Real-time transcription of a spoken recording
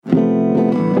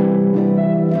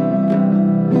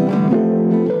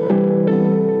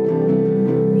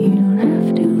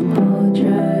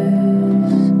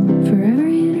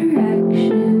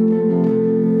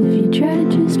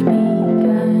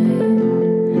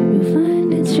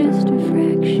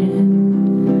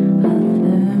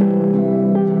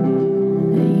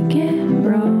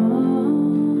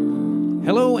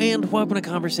welcome to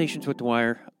Conversations with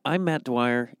Dwyer. I'm Matt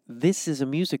Dwyer. This is a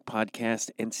music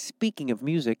podcast, and speaking of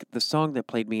music, the song that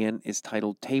played me in is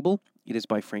titled Table. It is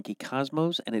by Frankie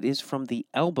Cosmos, and it is from the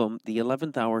album The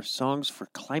 11th Hour Songs for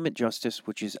Climate Justice,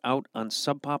 which is out on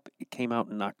Sub Pop. It came out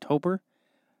in October.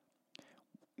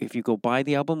 If you go buy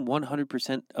the album,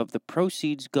 100% of the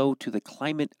proceeds go to the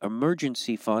Climate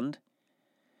Emergency Fund,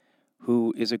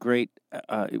 which is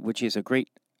a great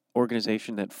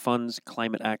organization that funds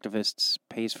climate activists,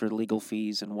 pays for legal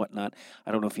fees and whatnot.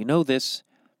 I don't know if you know this,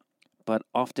 but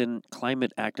often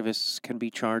climate activists can be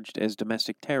charged as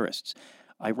domestic terrorists.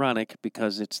 Ironic,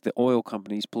 because it's the oil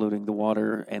companies polluting the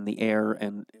water and the air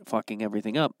and fucking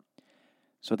everything up.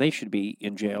 So they should be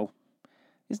in jail.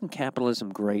 Isn't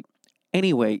capitalism great?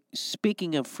 Anyway,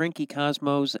 speaking of Frankie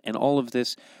Cosmos and all of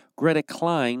this, Greta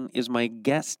Kline is my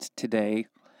guest today.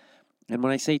 And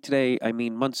when I say today, I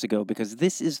mean months ago, because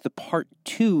this is the part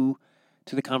 2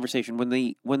 to the conversation. When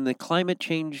the climate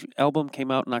change album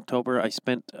came out in October, I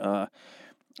spent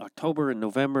October and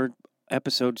November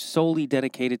episodes solely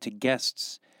dedicated to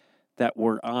guests that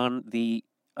were on the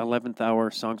 11th Hour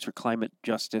Songs for Climate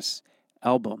Justice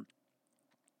album.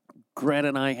 Greta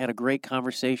and I had a great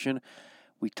conversation.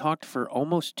 We talked for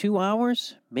almost 2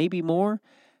 hours, maybe more.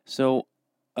 So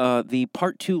the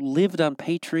part 2 lived on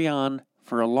Patreon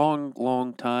for a long,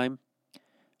 long time.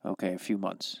 Okay, a few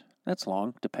months. That's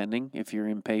long, depending if you're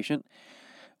impatient.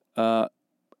 But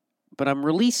I'm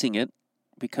releasing it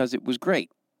because it was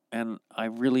great. And I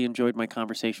really enjoyed my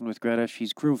conversation with Greta.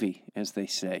 She's groovy, as they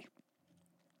say.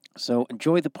 So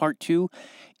enjoy the part 2.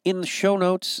 In the show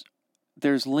notes,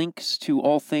 there's links to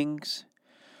all things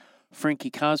Frankie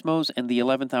Cosmos and the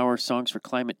 11th Hour Songs for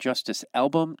Climate Justice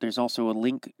album. There's also a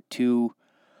link to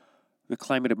the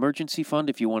Climate Emergency Fund.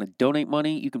 If you want to donate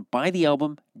money, you can buy the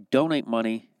album, donate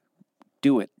money,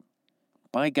 do it.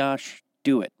 By gosh,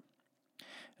 do it.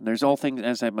 And there's all things,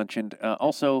 as I mentioned.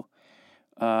 Also,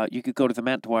 you could go to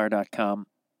themattdwyer.com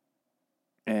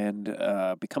and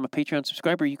become a Patreon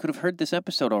subscriber. You could have heard this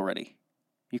episode already.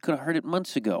 You could have heard it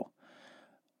months ago.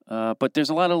 But there's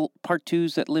a lot of part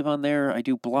 2s that live on there. I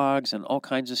do blogs and all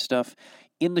kinds of stuff.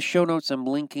 In the show notes, I'm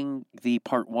linking the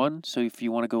part 1. So if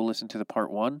you want to go listen to the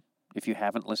part 1, if you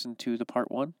haven't listened to the part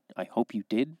 1, I hope you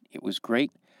did. It was great.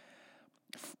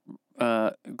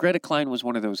 Greta Kline was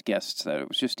one of those guests that it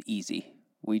was just easy.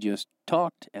 We just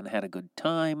talked and had a good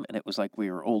time, and it was like we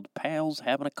were old pals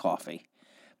having a coffee,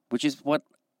 which is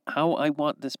how I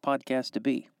want this podcast to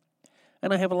be.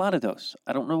 And I have a lot of those.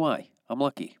 I don't know why. I'm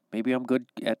lucky. Maybe I'm good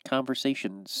at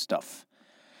conversation stuff.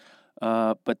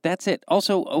 But that's it.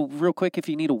 Also, real quick, if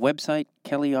you need a website,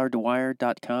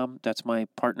 kellyrdwyer.com. That's my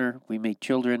partner. We make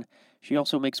children. She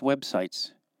also makes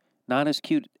websites. Not as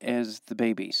cute as the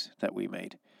babies that we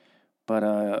made.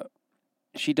 But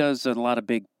she does a lot of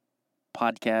big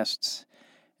podcasts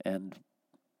and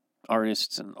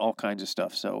artists and all kinds of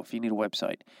stuff. So if you need a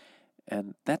website.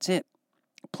 And that's it.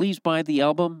 Please buy the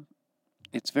album.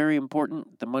 It's very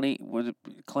important. The money, with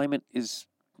climate is,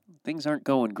 things aren't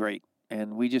going great.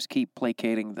 And we just keep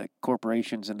placating the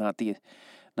corporations and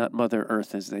not Mother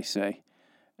Earth, as they say.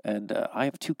 And I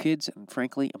have 2 kids, and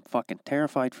frankly, I'm fucking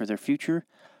terrified for their future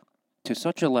to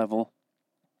such a level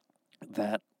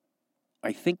that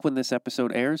I think when this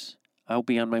episode airs, I'll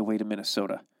be on my way to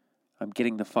Minnesota. I'm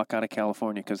getting the fuck out of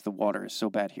California because the water is so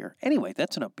bad here. Anyway,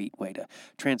 that's an upbeat way to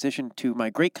transition to my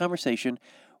great conversation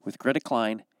with Greta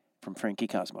Kline from Frankie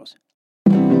Cosmos.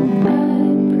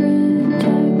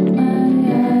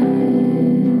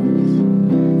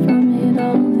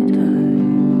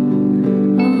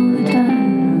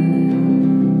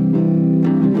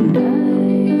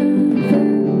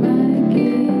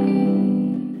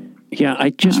 Yeah,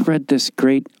 I just read this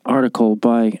great article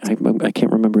by, I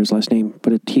can't remember his last name,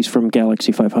 but he's from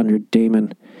Galaxy 500,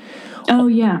 Damon. Oh,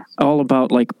 yeah. All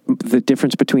about, like, the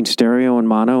difference between stereo and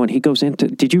mono, and he goes into,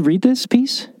 did you read this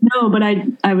piece? No, but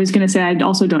I was going to say I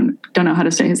also don't know how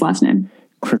to say his last name.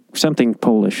 Something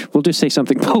Polish. We'll just say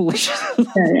something Polish.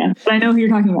 Yeah. But I know who you're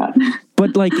talking about.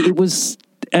 But, like, it was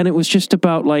just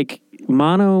about, like,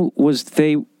 mono was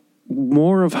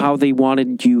more of how they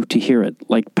wanted you to hear it.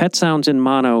 Like, Pet Sounds in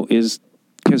mono is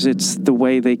because it's the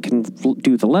way they can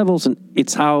do the levels, and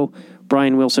it's how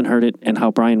Brian Wilson heard it and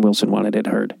how Brian Wilson wanted it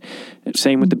heard.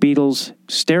 Same with the Beatles.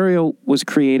 Stereo was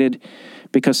created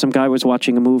because some guy was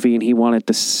watching a movie and he wanted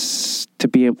this to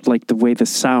be like the way the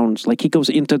sounds, like he goes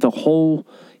into the whole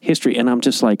history. And I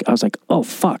was like, oh,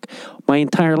 fuck. My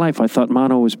entire life I thought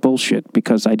mono was bullshit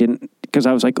because I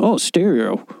was like, oh,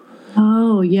 stereo.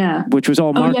 Oh, yeah. Which was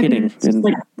all marketing. Yeah, and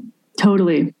like,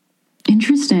 totally.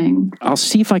 Interesting. I'll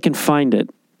see if I can find it.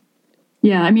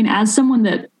 Yeah, I mean, as someone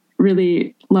that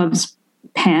really loves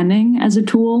panning as a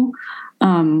tool.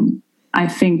 I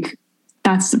think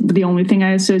that's the only thing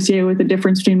I associate with the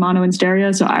difference between mono and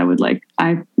stereo. So I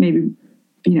maybe,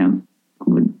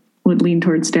 would lean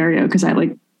towards stereo because I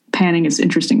like panning is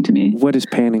interesting to me. What is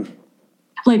panning?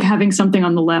 Like having something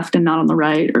on the left and not on the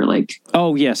right, or like,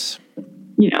 oh yes,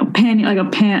 panning, like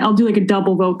I'll do like a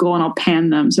double vocal and I'll pan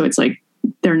them. So it's like,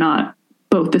 they're not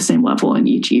both the same level in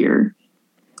each ear,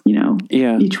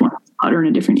 each one louder in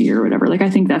a different ear or whatever. Like, I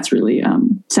think that's really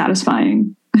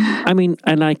satisfying. I mean,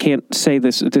 and I can't say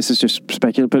this is just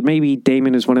speculative, but maybe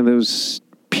Damon is one of those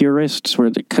purists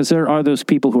because there are those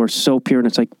people who are so pure and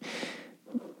it's like,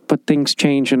 but things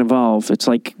change and evolve. It's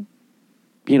like,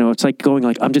 it's like going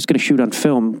like, I'm just going to shoot on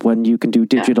film when you can do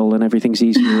digital and everything's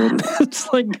easier. And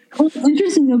it's like, well, it's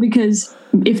interesting though, because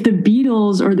if the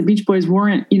Beatles or the Beach Boys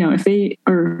weren't, if they,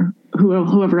 or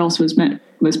whoever else was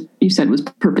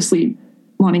purposely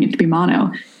wanting it to be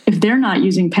mono, if they're not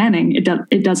using panning,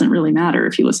 it doesn't really matter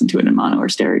if you listen to it in mono or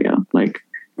stereo. Like,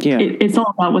 it's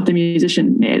all about what the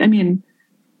musician made. I mean,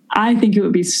 I think it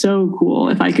would be so cool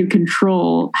if I could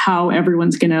control how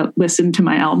everyone's going to listen to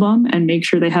my album and make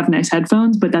sure they have nice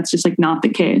headphones, but that's just like not the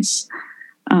case.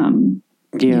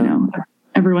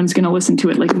 Everyone's going to listen to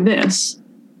it like this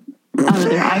out of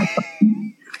their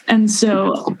iPhone. And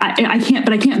so I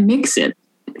can't mix it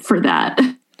for that.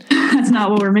 That's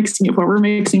not what we're mixing it for. We're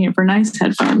mixing it for nice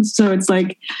headphones. So it's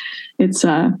like,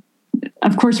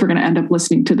 of course we're going to end up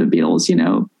listening to the Beatles,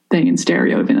 thing in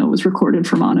stereo, even though it was recorded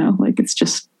for mono. Like, it's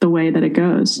just the way that it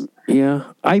goes. Yeah.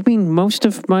 I mean, most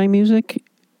of my music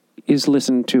is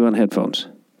listened to on headphones.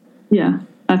 Yeah,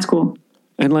 that's cool.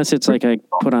 Unless it's like I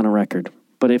put on a record.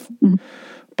 But if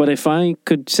I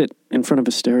could sit in front of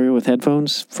a stereo with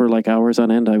headphones for like hours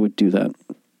on end, I would do that.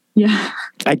 Yeah.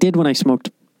 I did when I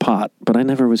smoked pot, but I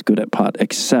never was good at pot,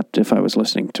 except if I was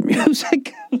listening to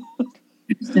music.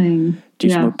 Interesting. Do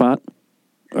you smoke pot?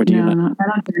 Or do you not? I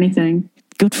don't do anything.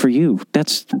 Good for you.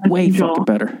 That's way fucking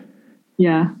better.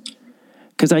 Yeah.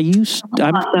 Because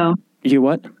pot, though. You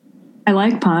what? I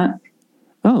like pot.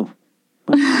 Oh.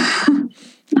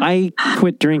 I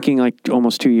quit drinking like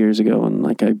almost 2 years ago, and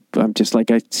like I'm just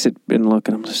like, I sit and look,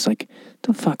 and I'm just like,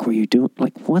 the fuck were you doing?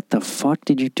 Like, what the fuck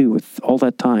did you do with all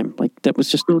that time? Like, that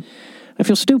was just, I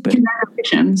feel stupid.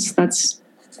 Congratulations. That's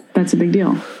a big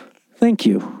deal. Thank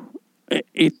you.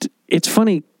 It's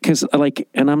funny because like,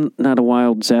 and I'm not a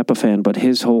Wild Zappa fan, but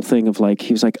his whole thing of like,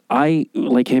 he was like, I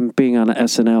like him being on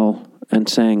SNL and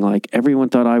saying like, everyone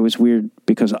thought I was weird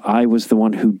because I was the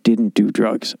one who didn't do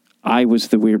drugs. I was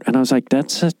the weird. And I was like,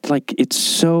 it's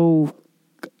such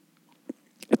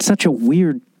a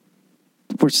weird,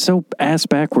 we're so ass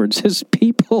backwards as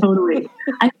people. Totally.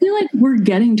 I feel like we're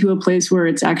getting to a place where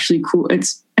it's actually cool.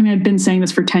 I've been saying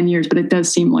this for 10 years, but it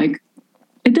does seem like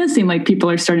people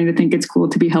are starting to think it's cool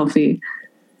to be healthy.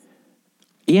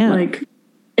 Yeah. Like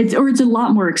it's a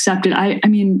lot more accepted. I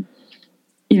mean,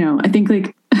 I think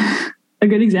like a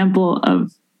good example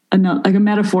of a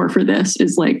metaphor for this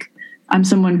is like, I'm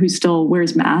someone who still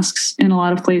wears masks in a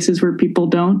lot of places where people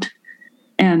don't.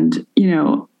 And,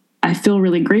 I feel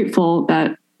really grateful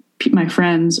that my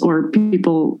friends or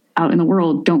people out in the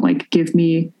world don't like give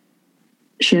me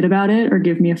shit about it or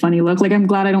give me a funny look. Like, I'm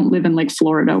glad I don't live in like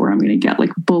Florida where I'm going to get like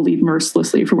bullied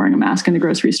mercilessly for wearing a mask in the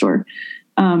grocery store.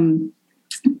 And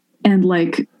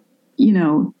like,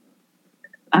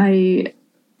 I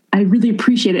really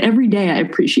appreciate it. Every day I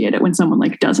appreciate it when someone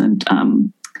like doesn't,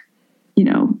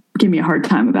 give me a hard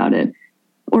time about it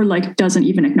or like doesn't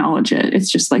even acknowledge it.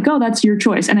 It's just like, oh, that's your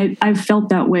choice. And I've felt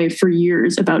that way for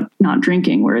years about not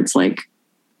drinking, where it's like,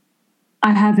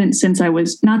 I haven't since I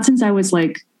was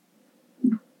like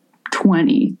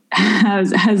 20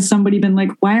 has somebody been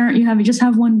like, why aren't you just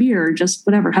have one beer or just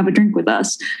whatever, have a drink with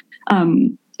us.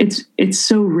 It's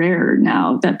so rare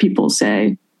now that people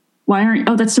say,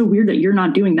 that's so weird that you're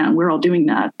not doing that. We're all doing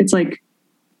that. It's like,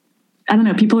 I don't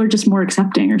know, people are just more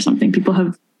accepting or something. People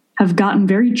have gotten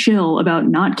very chill about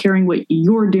not caring what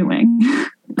you're doing.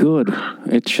 Good.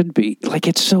 It should be. Like,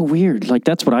 it's so weird. Like,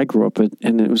 that's what I grew up with.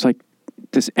 And it was like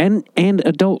this, and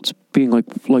adults being like,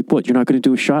 what, you're not going to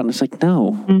do a shot? And it's like,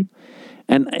 no. Mm-hmm.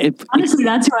 And honestly,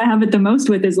 that's who I have it the most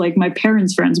with is like my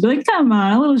parents' friends be like, come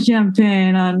on, a little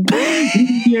champagne on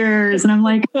yours. And I'm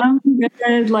like, I'm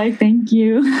good. Like, thank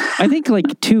you. I think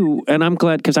like too, and I'm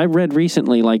glad because I read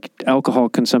recently, like alcohol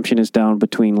consumption is down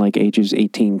between like ages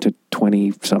 18 to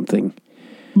 20 something.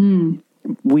 Mm.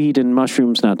 Weed and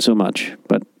mushrooms, not so much,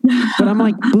 but I'm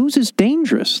like, booze is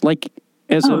dangerous. Like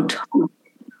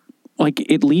like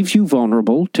it leaves you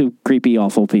vulnerable to creepy,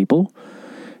 awful people.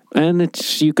 And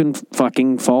you can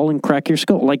fucking fall and crack your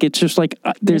skull. Like, it's just like,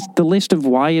 there's the list of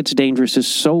why it's dangerous is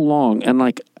so long. And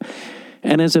like,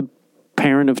 And as a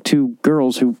parent of two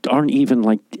girls who aren't even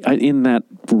like in that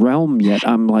realm yet,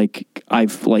 I'm like,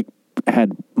 I've like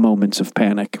had moments of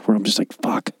panic where I'm just like,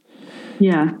 fuck.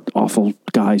 Yeah. Awful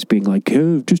guys being like,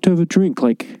 hey, just have a drink.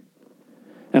 Like,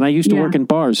 and I used to work in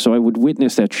bars, so I would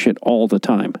witness that shit all the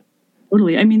time.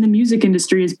 Totally. I mean, the music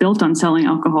industry is built on selling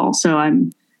alcohol, so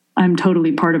I'm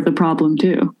totally part of the problem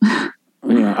too.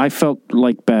 Yeah, I felt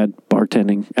like bad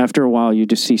bartending. After a while, you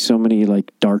just see so many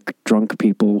like dark, drunk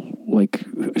people. Like,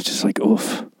 it's just like,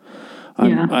 oof.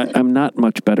 I'm not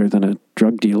much better than a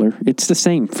drug dealer. It's the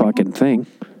same fucking thing.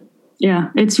 Yeah,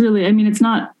 it's really, I mean, it's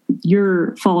not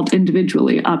your fault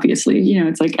individually, obviously. You know,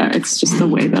 it's like, it's just the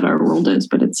way that our world is,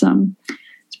 but it's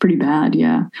pretty bad.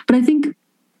 Yeah. But I think,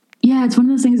 it's one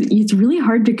of those things, it's really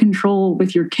hard to control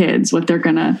with your kids, what they're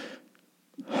gonna,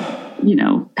 you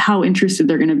know, how interested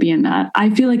they're going to be in that. I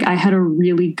feel like I had a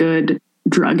really good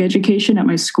drug education at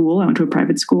my school. I went to a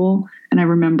private school, and I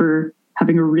remember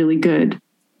having a really good,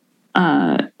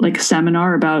 like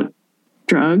seminar about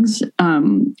drugs,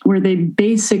 where they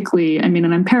basically, I mean,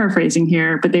 and I'm paraphrasing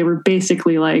here, but they were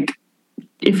basically like,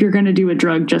 if you're going to do a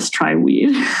drug, just try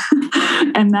weed.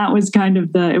 And that was kind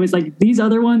of it was like, these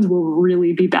other ones will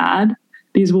really be bad.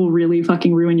 These will really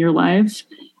fucking ruin your life.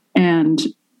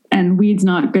 And weed's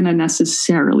not going to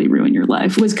necessarily ruin your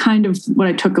life, was kind of what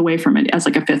I took away from it as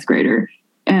like a fifth grader.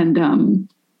 And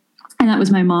that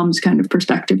was my mom's kind of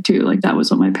perspective too. Like that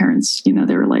was what my parents, you know,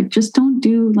 they were like, just don't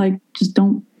do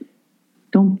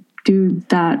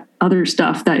that other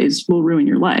stuff that will ruin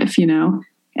your life, you know?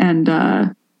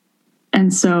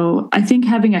 And so I think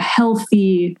having a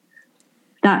healthy,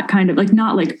 that kind of like,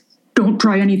 not like, don't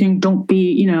try anything, don't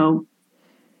be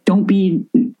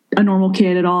a normal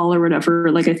kid at all or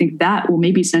whatever. Like, I think that will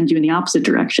maybe send you in the opposite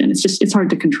direction. It's hard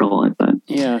to control it, but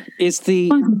is the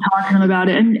fun to talk to them about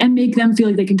it and make them feel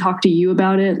like they can talk to you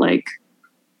about it. Like,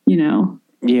 you know,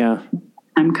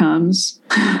 time comes.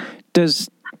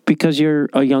 Because you're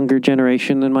a younger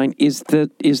generation than mine, is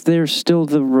there still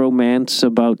the romance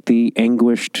about the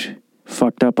anguished,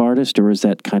 fucked up artist, or is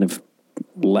that kind of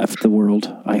left the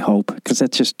world? I hope, because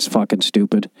that's just fucking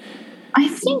stupid. I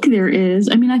think there is.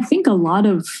 I mean, I think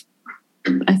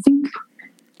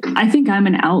I think I'm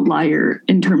an outlier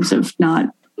in terms of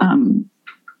not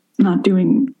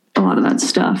doing a lot of that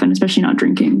stuff, and especially not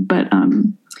drinking. But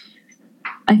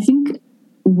I think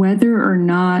whether or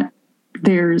not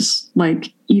there's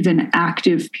like even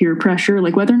active peer pressure,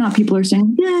 like whether or not people are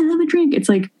saying, yeah, have a drink, it's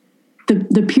like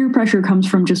the peer pressure comes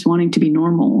from just wanting to be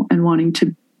normal and wanting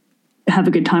to have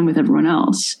a good time with everyone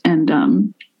else.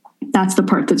 And that's the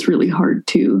part that's really hard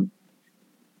to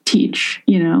teach,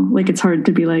 you know, like it's hard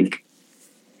to be like,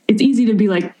 it's easy to be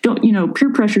like, don't, you know,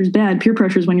 peer pressure is bad. Peer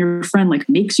pressure is when your friend like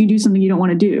makes you do something you don't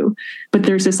want to do. But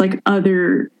there's this like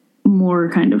other more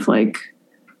kind of like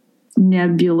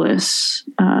nebulous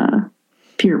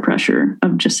peer pressure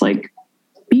of just like,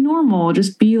 be normal,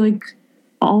 just be like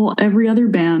every other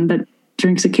band that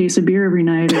drinks a case of beer every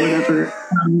night or whatever.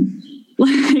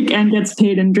 Like, and gets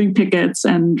paid in drink tickets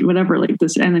and whatever like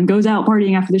this, and then goes out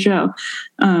partying after the show.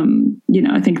 You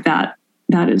know, I think that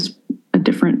is a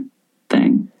different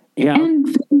thing. Yeah.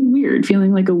 And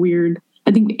feeling like a weird,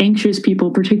 I think anxious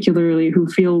people particularly who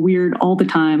feel weird all the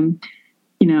time,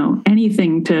 you know,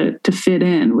 anything to fit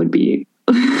in would be,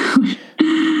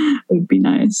 would be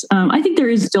nice. I think there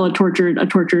is still a tortured,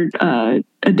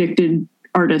 addicted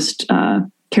artist,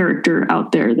 character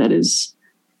out there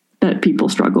that people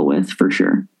struggle with for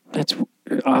sure. That's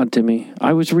odd to me.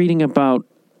 I was reading about,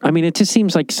 I mean, it just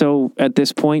seems like so at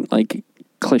this point, like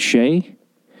cliche.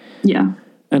 Yeah.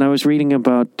 And I was reading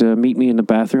about Meet Me in the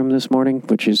Bathroom this morning,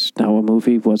 which is now a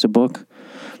movie, was a book.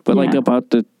 But like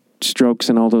about the Strokes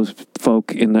and all those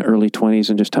folk in the early 20s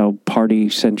and just how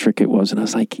party-centric it was. And I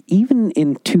was like, even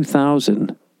in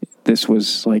 2000, this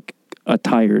was like a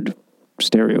tired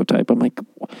stereotype. I'm like,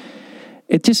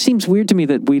 it just seems weird to me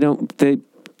that they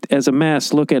as a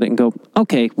mass look at it and go,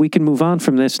 okay, we can move on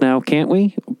from this now, can't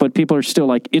we? But people are still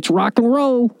like, it's rock and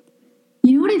roll.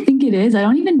 You know what I think it is? I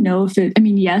don't even know if I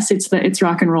mean, yes, it's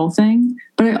rock and roll thing,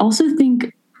 but I also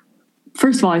think,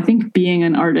 first of all, I think being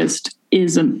an artist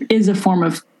is a form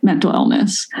of mental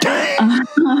illness. And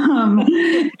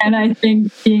I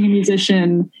think being a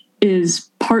musician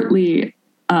is partly,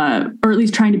 or at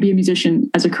least trying to be a musician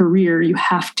as a career, you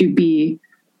have to be,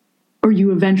 or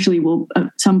you eventually will at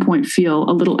some point feel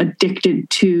a little addicted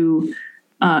to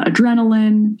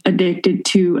adrenaline, addicted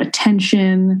to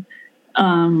attention.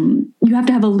 You have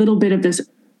to have a little bit of this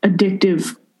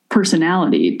addictive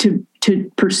personality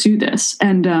to pursue this.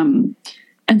 And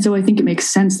so I think it makes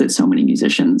sense that so many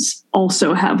musicians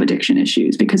also have addiction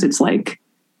issues, because it's like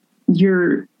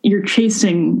you're you're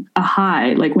chasing a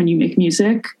high, like when you make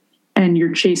music, and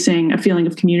you're chasing a feeling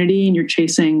of community, and you're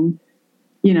chasing,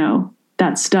 you know,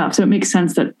 that stuff. So it makes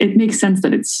sense that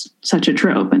it's such a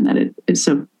trope and that it is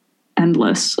so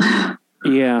endless.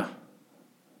 Yeah.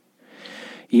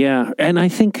 Yeah. And I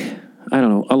think, I don't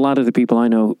know, a lot of the people I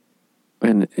know,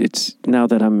 and it's now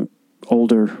that I'm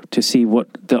older to see what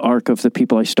the arc of the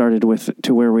people I started with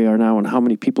to where we are now and how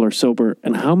many people are sober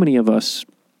and how many of us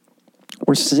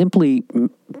were simply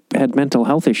had mental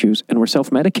health issues and were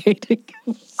self-medicating.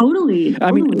 Totally.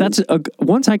 I mean,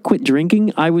 once I quit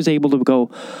drinking, I was able to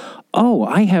go, oh,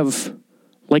 I have,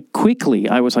 like, quickly,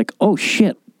 I was like, oh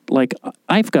shit, like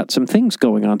I've got some things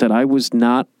going on that I was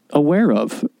not aware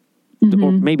of.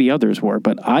 Or maybe others were,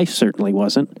 but I certainly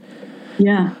wasn't.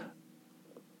 Yeah.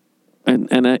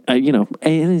 And I you know,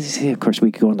 and of course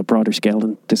we could go on the broader scale,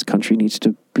 and this country needs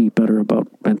to be better about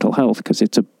mental health because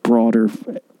it's a broader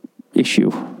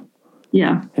issue.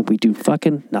 Yeah. And we do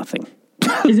fucking nothing.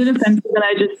 Is it offensive that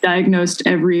I just diagnosed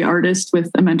every artist with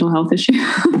a mental health issue?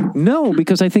 No,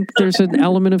 because I think there's an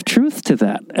element of truth to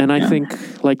that. And I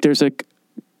think, like,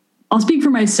 I'll speak for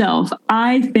myself.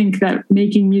 I think that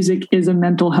making music is a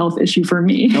mental health issue for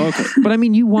me. Okay. But I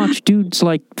mean, you watch dudes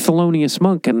like Thelonious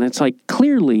Monk, and it's like,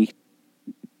 clearly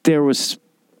there's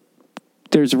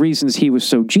reasons he was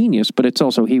so genius, but it's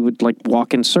also he would like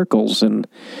walk in circles, and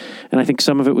I think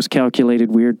some of it was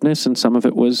calculated weirdness and some of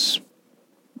it was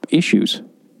issues.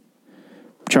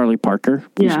 Charlie Parker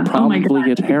was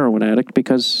probably a heroin addict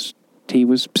because he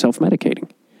was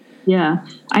self-medicating. Yeah.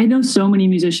 I know so many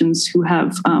musicians who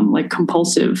have like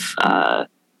compulsive,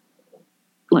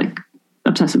 like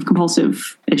obsessive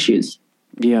compulsive issues.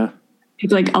 Yeah.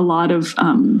 It's like a lot of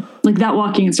like that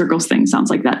walking in circles thing sounds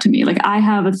like that to me. Like I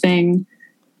have a thing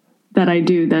that I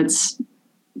do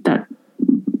that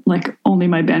like only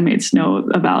my bandmates know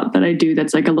about that I do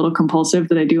that's like a little compulsive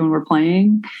that I do when we're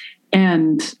playing.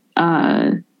 And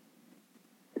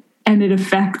it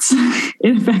affects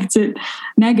it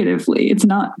negatively. It's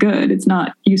not good. It's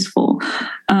not useful.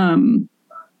 And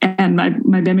my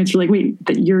bandmates were like, wait,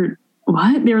 that you're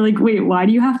what? They were like, wait, why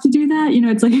do you have to do that? You know,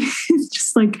 it's like, it's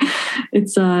just like,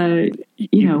 it's,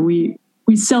 you know, we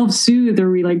self-soothe,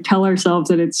 or we like tell ourselves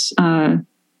that it's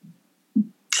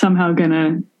somehow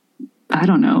gonna, I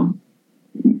don't know,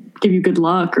 give you good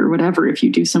luck or whatever if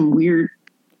you do some weird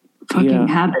fucking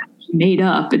habit made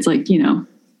up. It's like, you know,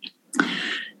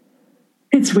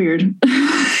 it's weird.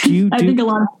 I think a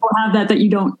lot of people have that you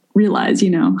don't realize, you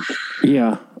know?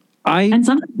 Yeah. And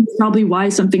sometimes it's probably why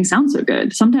something sounds so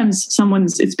good. Sometimes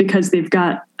it's because they've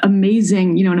got an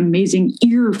amazing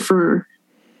ear for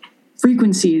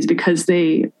frequencies because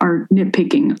they are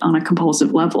nitpicking on a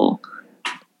compulsive level.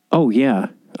 Oh yeah.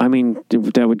 I mean,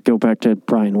 that would go back to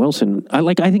Brian Wilson.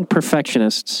 I think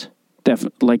perfectionists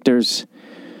like there's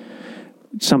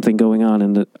something going on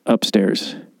in the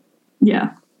upstairs.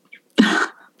 Yeah.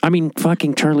 I mean,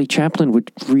 fucking Charlie Chaplin would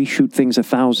reshoot things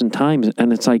 1,000 times,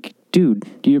 and it's like, dude,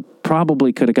 you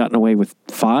probably could have gotten away with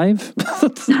 5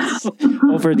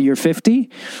 over your 50.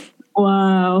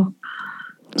 Wow.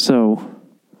 So,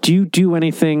 do you do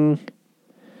anything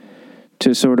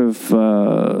to sort of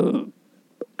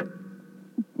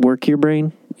work your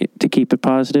brain to keep it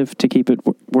positive, to keep it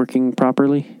working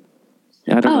properly?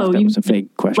 I don't know if that was a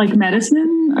vague question. Like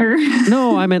medicine, or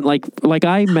no? I meant like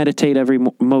I meditate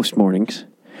most mornings,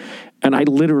 and I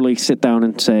literally sit down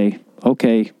and say,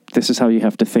 okay, this is how you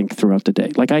have to think throughout the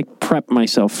day. Like I prep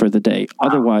myself for the day. Wow.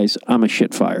 Otherwise, I'm a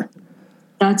shit fire.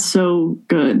 That's so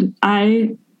good.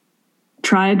 I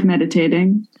tried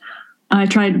meditating. I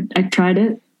tried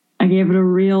it. I gave it a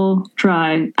real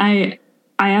try. I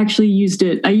actually used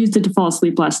it. I used it to fall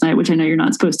asleep last night, which I know you're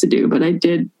not supposed to do, but I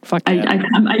did. Fuck that.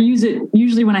 I use it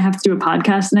usually when I have to do a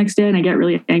podcast the next day and I get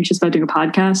really anxious about doing a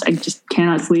podcast. I just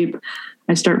cannot sleep.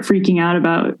 I start freaking out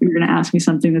about, you're going to ask me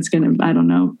something that's going to, I don't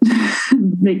know,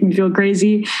 make me feel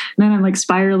crazy. And then I'm like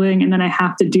spiraling, and then I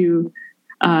have to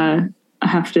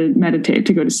meditate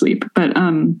to go to sleep. But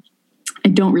I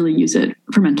don't really use it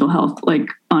for mental health, like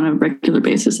on a regular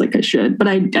basis, like I should. But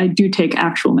I do take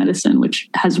actual medicine, which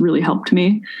has really helped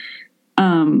me.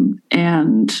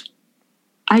 And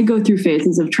I go through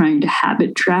phases of trying to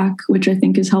habit track, which I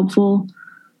think is helpful.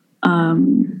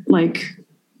 Like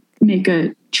make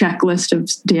a checklist of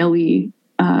daily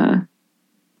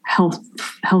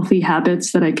healthy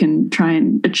habits that I can try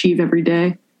and achieve every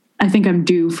day. I think I'm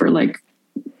due for like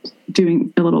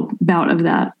doing a little bout of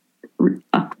that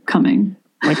upcoming.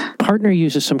 My partner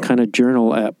uses some kind of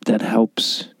journal app that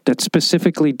helps, that's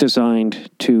specifically designed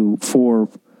for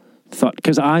thought,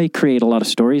 because I create a lot of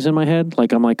stories in my head.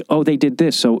 Like, I'm like, oh, they did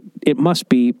this, so it must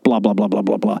be blah, blah, blah, blah,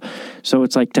 blah, blah. So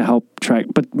it's like to help track,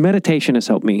 but meditation has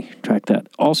helped me track that.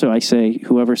 Also, I say,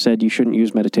 whoever said you shouldn't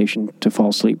use meditation to fall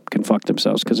asleep can fuck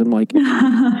themselves, because I'm like,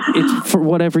 it's for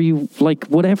whatever you, like,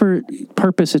 whatever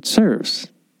purpose it serves.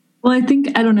 Well, I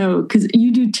think, I don't know, because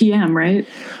you do TM, right?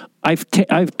 I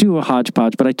do a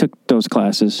hodgepodge, but I took those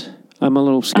classes. I'm a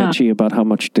little sketchy about how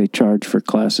much they charge for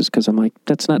classes, because I'm like,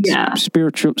 that's not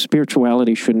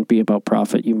spirituality shouldn't be about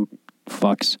profit, you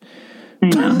fucks. I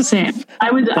know, same. I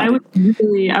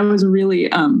was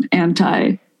really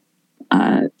anti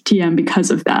TM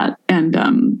because of that,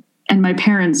 and my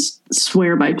parents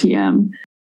swear by TM.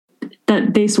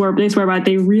 That they swear by it.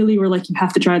 They really were like, you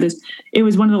have to try this. It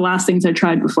was one of the last things I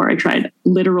tried before I tried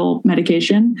literal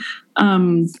medication.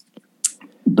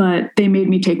 But they made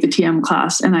me take the TM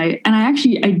class, and I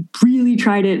really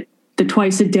tried it, the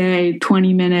twice a day,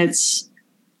 20 minutes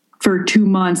for 2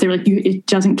 months. They were like, it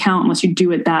doesn't count unless you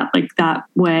do it that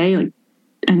way. Like,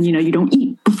 and you don't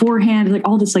eat beforehand, like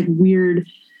all this like weird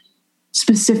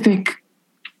specific,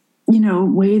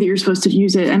 way that you're supposed to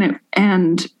use it.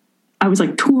 And I was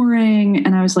like touring,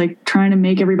 and I was like trying to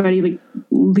make everybody like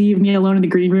leave me alone in the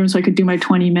green room so I could do my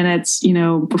 20 minutes,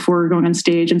 before going on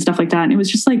stage and stuff like that. And it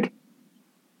was just like,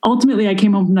 ultimately I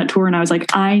came home from that tour and I was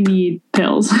like, I need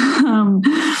pills.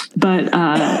 But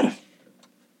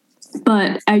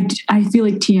I feel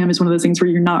like TM is one of those things where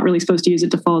you're not really supposed to use it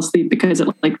to fall asleep, because it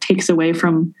like takes away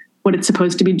from what it's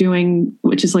supposed to be doing,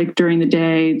 which is like during the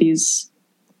day,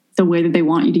 the way that they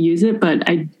want you to use it. But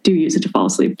I do use it to fall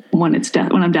asleep when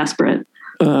when I'm desperate.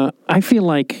 I feel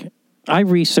like I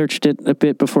researched it a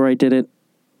bit before I did it.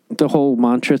 The whole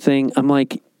mantra thing. I'm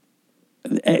like,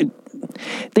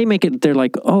 they make it, they're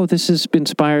like, oh, this has been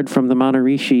inspired from the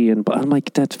Maharishi, and I'm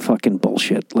like, that's fucking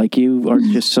bullshit. Like, you are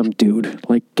just some dude.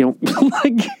 Like, don't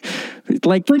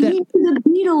like but that, he did the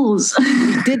Beatles.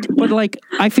 But like,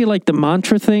 I feel like the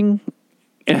mantra thing,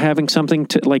 having something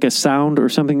to like a sound or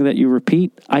something that you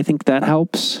repeat, I think that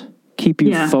helps keep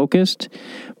you focused.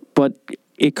 But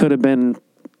it could have been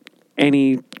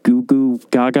any goo goo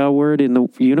gaga word in the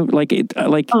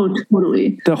oh,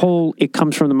 totally. The whole, it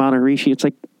comes from the Maharishi. It's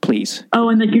like, please. Oh,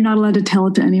 and like you're not allowed to tell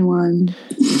it to anyone.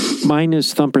 Mine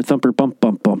is thumper thumper bump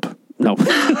bump bump. No.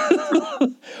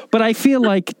 But I feel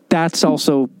like that's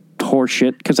also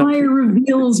horseshit, because Fire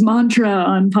reveals mantra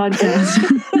on podcast.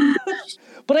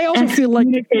 But I also feel like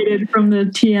communicated from the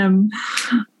TM.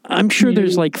 I'm sure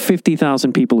there's like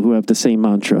 50,000 people who have the same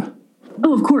mantra.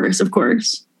 Oh, of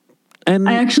course. And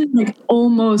I actually like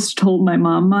almost told my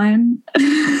mom mine.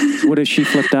 What, if she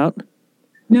flipped out?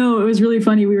 No, it was really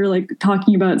funny. We were like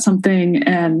talking about something,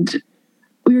 and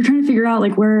we were trying to figure out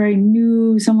like where I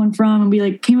knew someone from, and we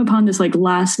like came upon this like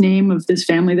last name of this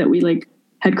family that we like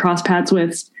had crossed paths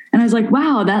with. And I was like,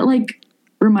 wow, that like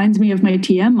reminds me of my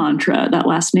TM mantra, that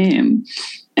last name.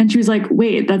 And she was like,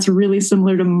 wait, that's really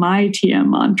similar to my TM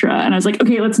mantra. And I was like,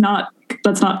 okay, let's not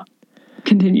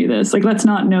continue this. Like, let's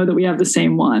not know that we have the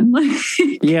same one.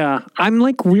 Yeah. I'm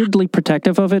like weirdly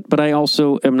protective of it, but I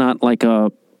also am not like I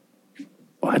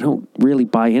don't really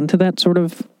buy into that sort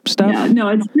of stuff. Yeah, no,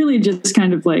 it's really just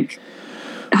kind of like,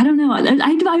 I don't know.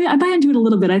 I buy into it a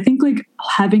little bit. I think like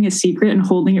having a secret and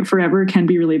holding it forever can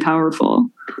be really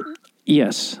powerful.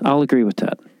 Yes, I'll agree with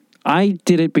that. I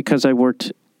did it because I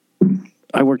worked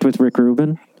with Rick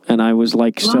Rubin, and I was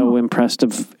like so impressed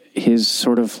of his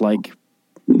sort of like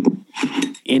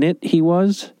in it he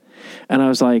was. And I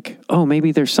was like, oh,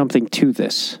 maybe there's something to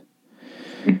this.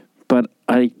 But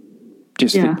I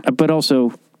just think, but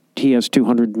also he has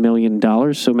 $200 million,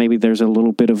 so maybe there's a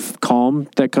little bit of calm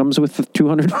that comes with the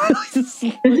 $200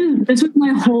 million. This was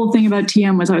my whole thing about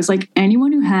TM, was I was like,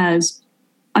 anyone who has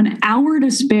an hour to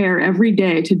spare every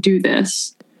day to do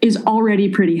this is already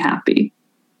pretty happy.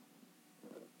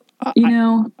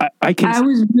 I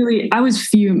was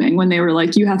fuming when they were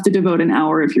like, you have to devote an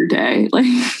hour of your day. Like,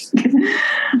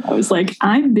 I was like,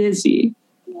 I'm busy.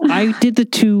 I did the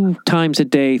 2 times a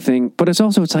day thing, but it's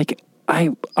like,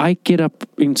 I get up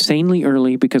insanely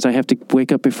early because I have to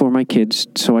wake up before my kids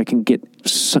so I can get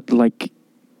like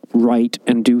write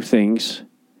and do things.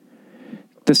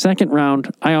 The second round,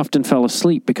 I often fell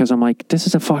asleep because I'm like, this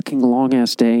is a fucking long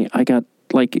ass day. I got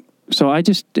like, so I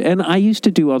used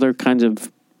to do other kinds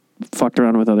of, fucked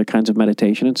around with other kinds of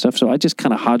meditation and stuff. So I just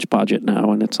kind of hodgepodge it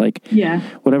now. And it's like,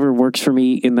 whatever works for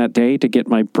me in that day to get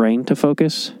my brain to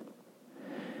focus.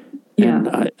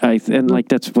 Yeah. And like,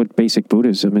 that's what basic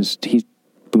Buddhism is.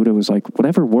 Buddha was like,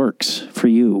 whatever works for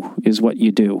you is what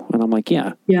you do. And I'm like,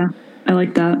 yeah. Yeah. I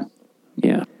like that.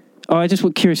 Yeah. Oh, I just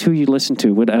was curious who you listen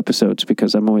to, what episodes,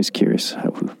 because I'm always curious.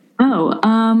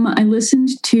 I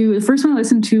listened to, the first one I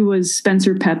listened to was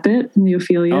Spencer Peppett from the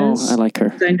Ophelias. Oh, I like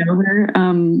her. I know her.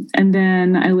 And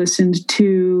then I listened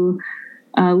to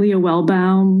Leah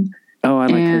Wellbaum. Oh, I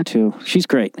like her too. She's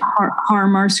great.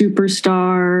 Harmar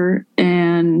Superstar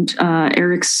and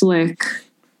Eric Slick,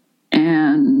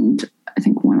 and I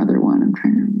think one other one. I'm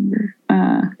trying to remember.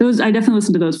 Those I definitely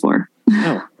listened to those 4.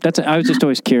 Oh, I was just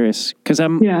always curious because I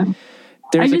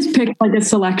just picked like a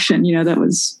selection. That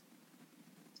was.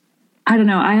 I don't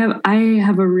know.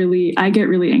 I get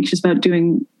really anxious about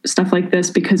doing stuff like this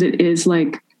because it is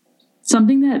like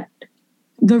something that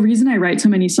the reason I write so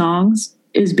many songs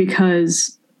is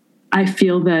because I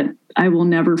feel that I will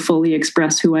never fully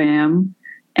express who I am,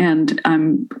 and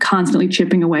I'm constantly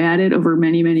chipping away at it over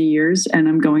many, many years. And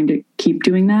I'm going to keep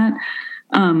doing that.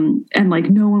 And like,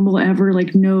 no one will ever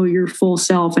like know your full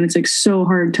self. And it's like so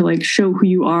hard to like show who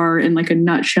you are in like a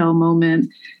nutshell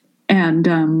moment.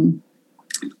 And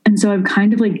so I've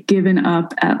kind of like given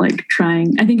up at like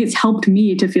trying. I think it's helped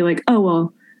me to feel like, oh,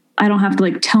 well, I don't have to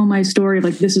like tell my story.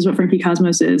 Like, this is what Frankie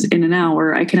Cosmos is in an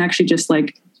hour. I can actually just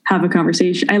like have a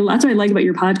conversation. That's what I like about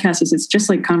your podcast is it's just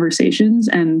like conversations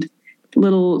and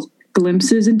little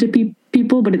glimpses into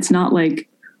people, but it's not like,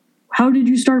 how did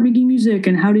you start making music?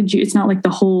 And it's not like the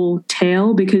whole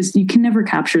tale because you can never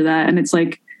capture that. And it's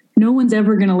like, no one's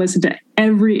ever going to listen to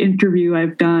every interview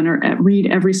I've done or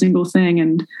read every single thing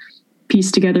and piece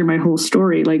together my whole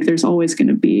story. Like there's always going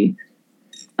to be,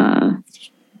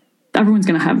 everyone's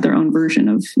going to have their own version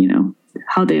of,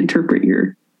 how they interpret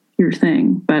your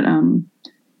thing. But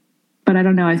I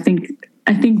don't know. I think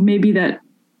maybe that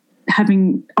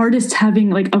artists having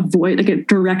like a voice, like a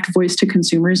direct voice to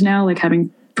consumers now, like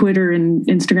having Twitter and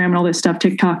Instagram and all this stuff,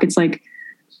 TikTok, it's like,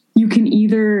 you can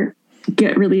either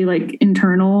get really like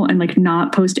internal and like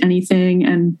not post anything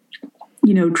and,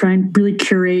 try and really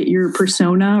curate your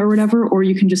persona or whatever, or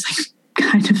you can just like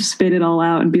kind of spit it all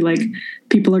out and be like,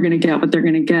 people are going to get what they're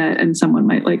going to get. And someone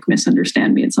might like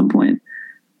misunderstand me at some point.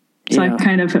 So I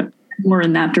kind of more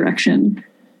in that direction.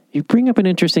 You bring up an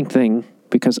interesting thing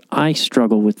because I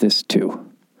struggle with this too.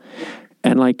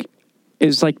 And like,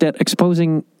 is like that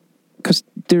exposing, because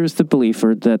there's the belief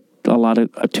that a lot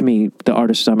of, to me, the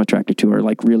artists I'm attracted to are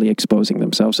like really exposing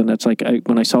themselves. And that's like,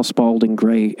 when I saw Spalding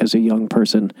Gray as a young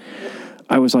person,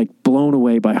 I was like blown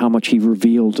away by how much he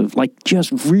revealed of like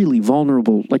just really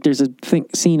vulnerable. Like there's a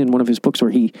scene in one of his books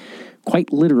where he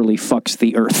quite literally fucks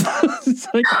the earth.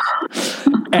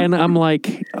 And I'm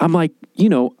like,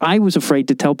 I was afraid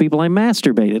to tell people I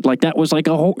masturbated. Like that was like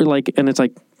a whole, like, and it's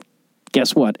like,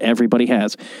 guess what? Everybody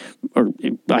has, or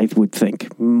I would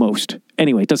think most.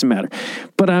 Anyway, it doesn't matter.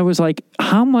 But I was like,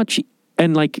 how much,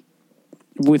 and like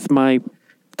with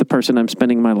the person I'm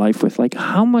spending my life with, like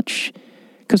how much,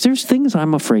 because there's things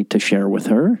I'm afraid to share with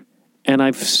her. And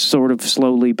I've sort of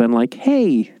slowly been like,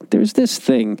 hey, there's this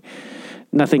thing.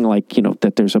 Nothing like,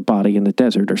 that there's a body in the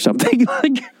desert or something.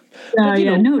 Like,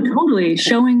 no, totally.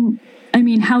 Showing, I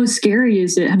mean, how scary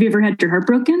is it? Have you ever had your heart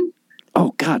broken?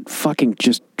 Oh, God, fucking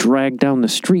just dragged down the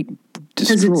street,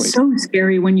 destroyed. Because it's so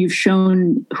scary when you've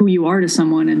shown who you are to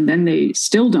someone and then they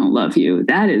still don't love you.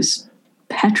 That is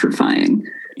petrifying.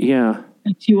 Yeah.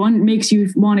 Makes you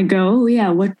want to go, oh, yeah,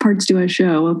 what parts do I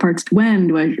show? When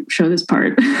do I show this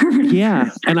part? Yeah.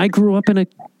 And I grew up in a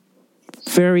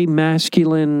very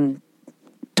masculine,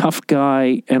 tough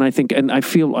guy. And I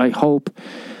hope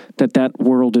that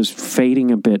world is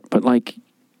fading a bit. But like,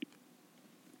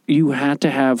 you had to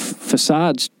have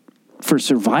facades for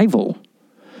survival.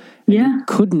 Yeah. You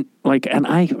couldn't and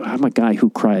I'm a guy who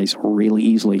cries really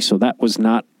easily. So that was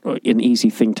not an easy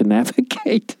thing to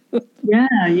navigate.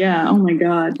 Yeah. Oh my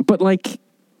God. But like,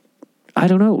 I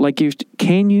don't know, like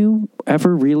can you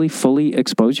ever really fully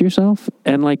expose yourself?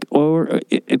 And like,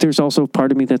 there's also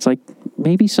part of me that's like,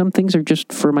 maybe some things are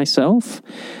just for myself,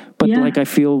 but like, I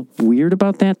feel weird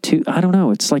about that too. I don't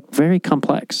know. It's like very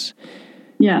complex.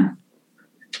 Yeah,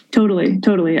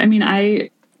 totally. I mean, I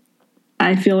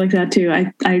feel like that too.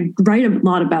 I write a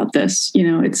lot about this,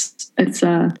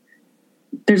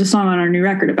 there's a song on our new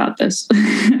record about this.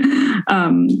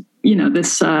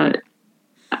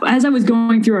 As I was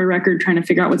going through our record, trying to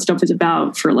figure out what stuff is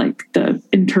about for like the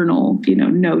internal,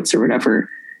 notes or whatever,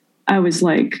 I was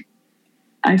like,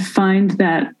 I find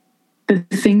that the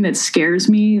thing that scares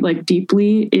me like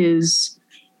deeply is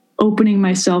opening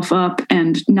myself up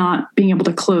and not being able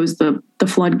to close the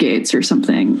floodgates or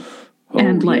something.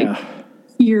 And like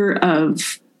fear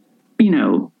of,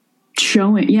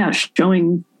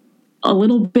 showing a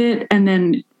little bit and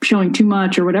then showing too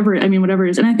much or whatever. I mean, whatever it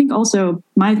is. And I think also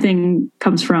my thing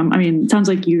comes from, it sounds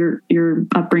like your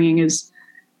upbringing is,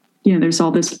 there's all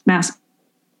this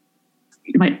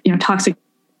toxic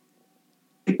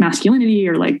masculinity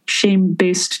or like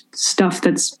shame-based stuff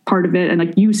that's part of it. And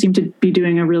like you seem to be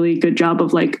doing a really good job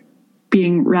of like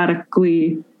being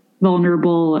radically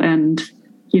vulnerable and,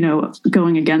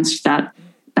 going against that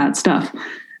stuff.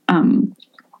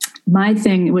 My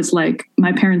thing was like,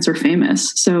 my parents are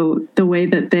famous. So the way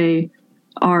that they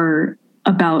are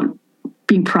about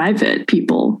being private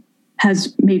people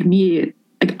has made me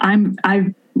like,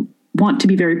 I want to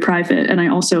be very private, and I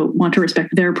also want to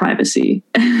respect their privacy.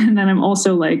 And then I'm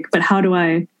also like, but how do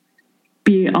I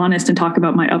be honest and talk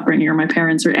about my upbringing or my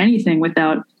parents or anything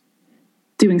without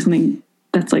doing something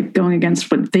that's like going against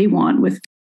what they want with,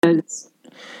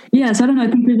 yeah. So I don't know. I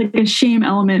think there's like a shame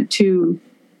element to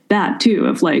that too,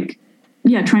 of like,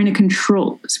 yeah, trying to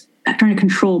control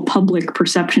public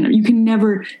perception. You can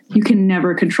never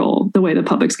control the way the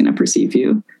public's going to perceive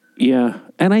you. Yeah.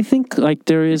 And I think like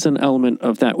there is an element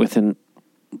of that within,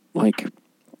 like,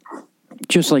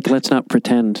 just like, let's not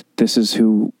pretend this is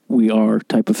who we are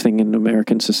type of thing in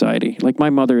American society. Like my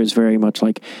mother is very much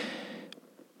like,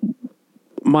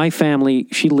 my family,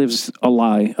 she lives a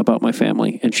lie about my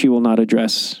family, and she will not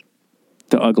address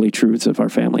the ugly truths of our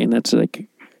family. And that's like,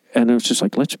 and it was just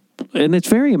like, and it's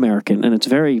very American, and it's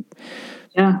very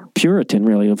Puritan,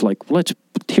 really, of like,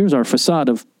 here's our facade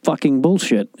of fucking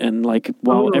bullshit. And like,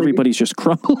 while everybody's just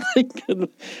crumbling and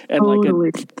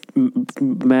like a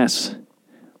mess.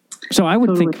 So I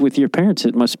would think with your parents,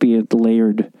 it must be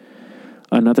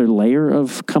another layer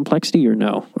of complexity, or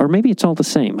no? Or maybe it's all the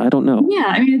same. I don't know. Yeah.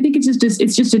 I mean, I think it's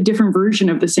just a different version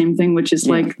of the same thing, which is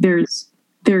like, there's,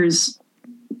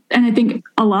 and I think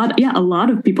a lot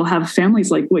of people have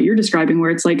families like what you're describing, where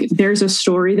it's like, there's a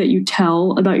story that you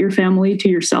tell about your family to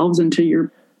yourselves and to your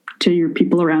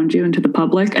people around you and to the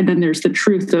public. And then there's the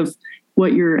truth of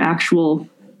what your actual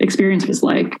experience was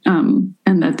like. And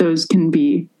that those can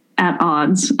be at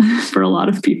odds for a lot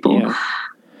of people. Yeah.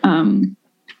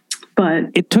 But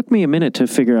it took me a minute to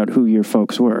figure out who your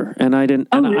folks were, and I didn't.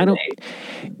 And really? I don't.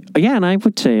 Yeah, and I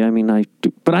would say, I mean,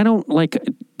 but I don't like.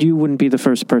 You wouldn't be the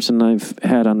first person I've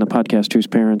had on the podcast whose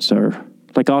parents are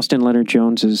like Austin Leonard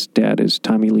Jones's dad is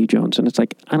Tommy Lee Jones, and it's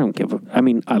like I don't give a. I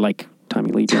mean, I like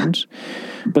Tommy Lee Jones,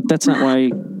 but that's not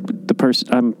why the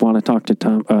person I want to talk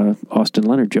to Austin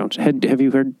Leonard Jones. Have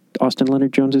you heard Austin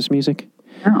Leonard Jones's music?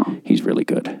 No, he's really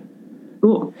good.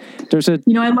 Cool. There's I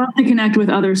love to connect with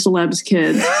other celebs'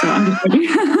 kids. So I'm just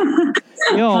like,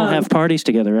 you all have parties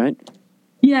together, right?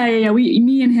 Yeah.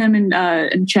 Me and him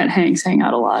and Chet Hanks hang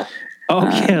out a lot. Oh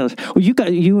yeah. Well,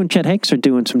 you and Chet Hanks are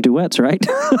doing some duets, right?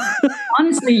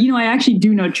 Honestly, I actually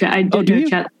do know Chet. I did know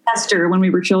Chet Hester when we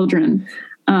were children.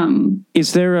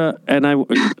 Is there we're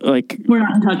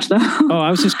not in touch though.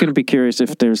 I was just going to be curious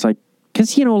if there's like,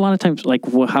 because, a lot of times, like,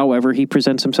 however he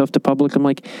presents himself to public, I'm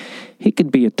like, he could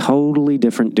be a totally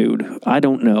different dude. I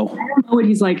don't know. I don't know what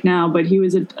he's like now, but he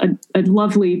was a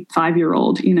lovely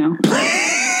 5-year-old,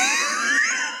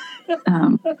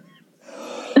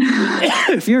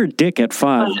 If you're a dick at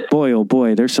 5, boy, oh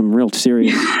boy, there's some real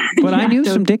serious. But I knew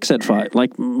some dicks at 5.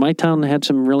 Like, my town had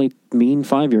some really mean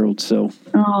 5-year-olds, so.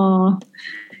 Oh,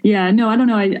 yeah, no, I don't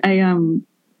know.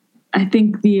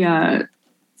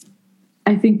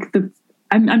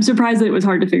 I'm surprised that it was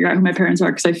hard to figure out who my parents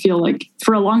are, because I feel like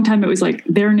for a long time it was like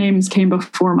their names came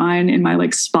before mine in my like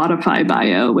Spotify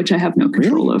bio, which I have no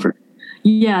control over.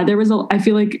 Yeah, there was I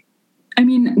feel like, I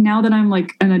mean, now that I'm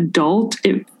like an adult,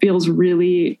 it feels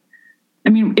really,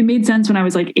 I mean, it made sense when I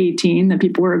was like 18 that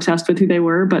people were obsessed with who they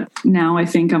were, but now I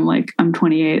think I'm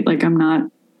 28, like I'm not,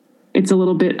 it's a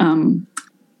little bit,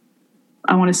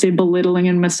 I want to say belittling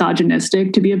and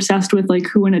misogynistic to be obsessed with like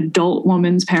who an adult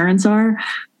woman's parents are,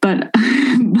 but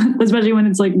especially when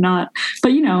it's like not,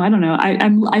 but I don't know.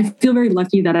 I feel very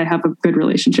lucky that I have a good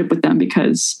relationship with them,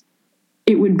 because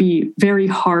it would be very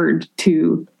hard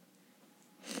to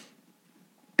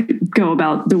go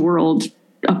about the world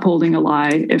upholding a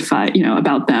lie if I,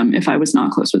 about them, if I was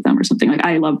not close with them or something. Like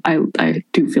I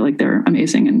do feel like they're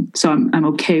amazing. And so I'm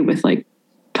okay with like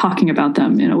talking about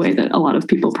them in a way that a lot of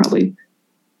people probably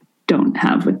don't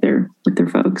have with their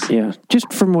folks. Yeah.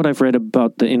 Just from what I've read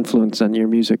about the influence on your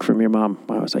music from your mom,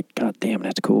 I was like, God damn,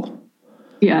 that's cool.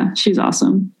 Yeah, she's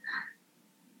awesome.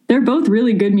 They're both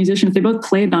really good musicians. They both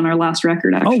played on our last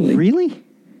record, actually. Oh, really?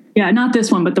 Yeah, not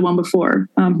this one, but the one before,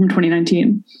 from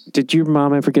 2019. Did your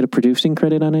mom ever get a producing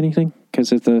credit on anything?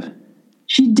 Because of the...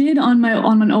 She did on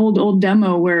an old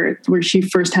demo where she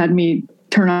first had me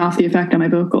turn off the effect on my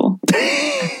vocal.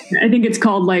 I think it's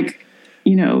called like,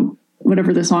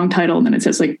 whatever the song title, and then it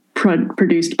says like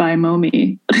produced by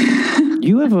Momi.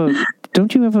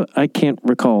 I can't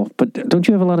recall, but don't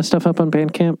you have a lot of stuff up on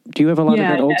Bandcamp? Do you have a lot of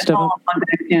that old stuff up? On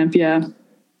Bandcamp, yeah.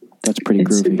 That's pretty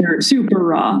it's groovy. super, super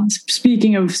raw.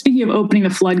 Speaking of opening the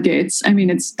floodgates, I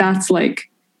mean, that's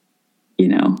like, you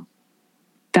know,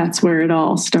 that's where it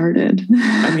all started.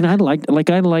 I mean, I like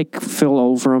Phil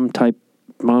Overham type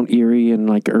Mount Erie and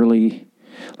like early,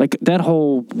 like that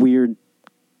whole weird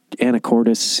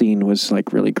Anacortes scene was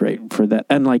like really great for that.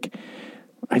 And like,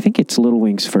 I think it's Little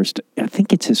Wing's first, I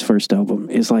think it's his first album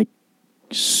is like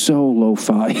so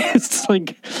lo-fi. It's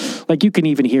like you can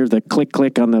even hear the click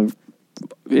click on the,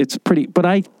 it's pretty, but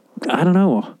I don't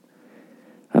know.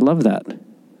 I love that.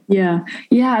 Yeah.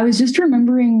 Yeah. I was just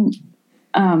remembering,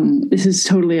 this is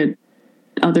totally a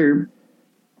other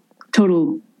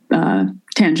total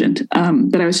tangent.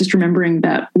 But I was just remembering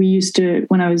that we used to,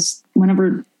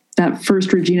 whenever that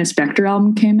first Regina Spektor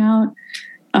album came out,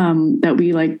 that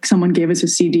we like, someone gave us a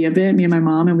CD of it, me and my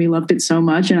mom, and we loved it so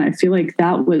much. And I feel like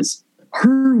that was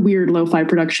her weird lo-fi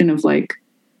production of like,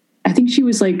 I think she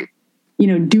was like, you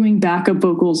know, doing backup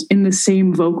vocals in the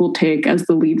same vocal take as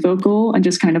the lead vocal and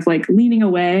just kind of like leaning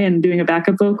away and doing a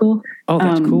backup vocal. Oh,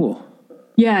 that's cool.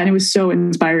 Yeah. And it was so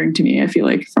inspiring to me. I feel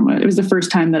like it was the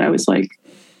first time that I was like,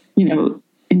 you know,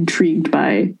 intrigued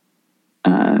by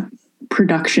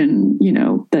production, you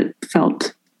know, that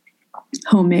felt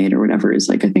homemade or whatever. Is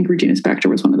like, I think Regina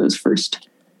Spektor was one of those first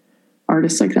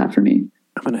artists like that for me.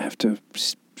 I'm going to have to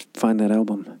find that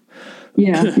album.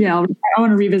 Yeah. Yeah. I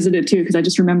want to revisit it too, because I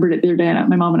just remembered it the other day and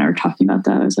my mom and I were talking about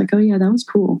that. I was like, oh yeah, that was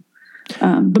cool.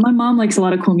 But my mom likes a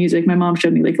lot of cool music. My mom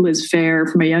showed me like Liz Phair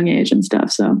from a young age and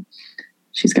stuff. So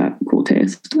she's got cool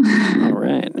taste. All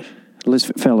right. Liz,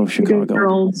 fellow Chicago.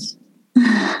 Girls.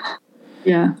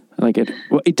 Yeah. I like it.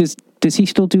 Well, does he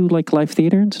still do like live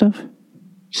theater and stuff?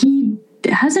 He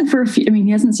hasn't for a few, I mean,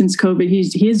 he hasn't since COVID.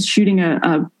 He is shooting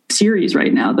a series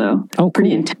right now though. Oh,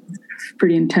 cool.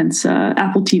 Pretty intense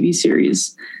Apple TV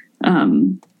series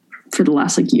for the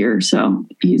last like year. So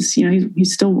he's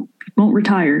still won't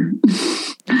retire.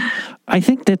 I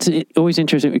think that's always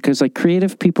interesting because like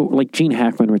creative people like Gene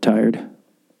Hackman retired,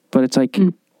 but it's like,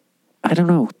 I don't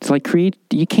know. It's like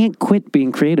you can't quit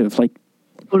being creative. Like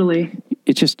totally.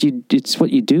 It's just, it's what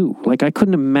you do. Like I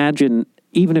couldn't imagine,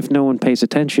 even if no one pays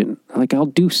attention, like I'll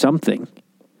do something.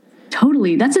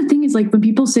 Totally. That's the thing is like when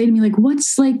people say to me, like,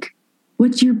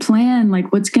 what's your plan?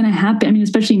 Like, what's going to happen? I mean,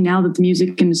 especially now that the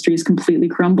music industry is completely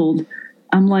crumbled,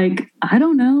 I'm like, I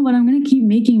don't know, but I'm going to keep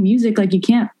making music. Like, you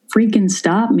can't freaking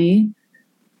stop me.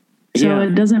 So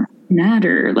It doesn't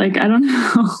matter. Like, I don't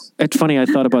know. It's funny. I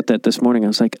thought about that this morning. I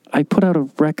was like, I put out a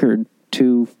record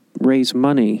to raise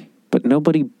money, but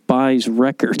nobody buys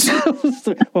records.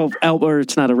 Well, or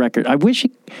it's not a record. I wish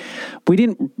we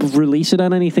didn't release it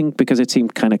on anything because it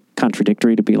seemed kind of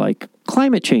contradictory to be like,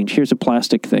 climate change, here's a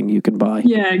plastic thing you can buy.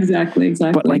 Yeah, exactly.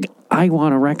 But like, I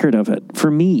want a record of it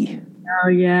for me. Oh,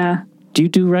 yeah. Do you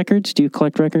do records? Do you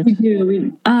collect records? We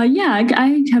do. Yeah,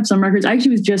 I have some records. I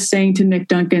actually was just saying to Nick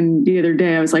Duncan the other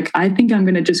day, I was like, I think I'm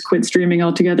going to just quit streaming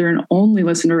altogether and only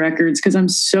listen to records because I'm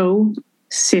so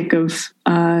sick of,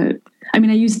 I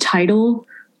use Tidal,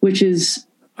 which is...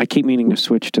 I keep meaning to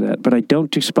switch to that, but I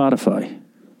don't do Spotify.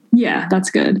 Yeah, that's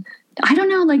good. I don't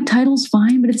know, like Tidal's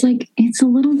fine, but it's like, it's a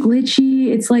little glitchy.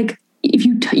 It's like, if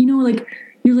like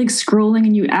you're like scrolling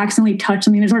and you accidentally touch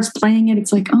something and it starts playing it.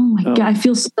 It's like, oh my God, I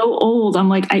feel so old. I'm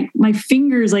like, my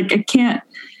fingers, like I can't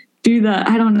do that.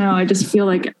 I don't know. I just feel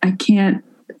like I can't,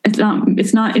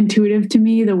 it's not intuitive to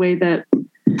me the way that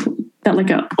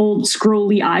like a old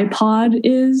scrolly iPod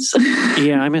is.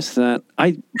 Yeah, I miss that.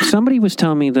 Somebody was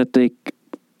telling me that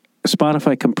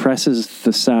Spotify compresses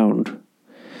the sound.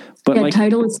 But yeah,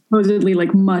 Tidal is supposedly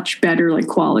like much better like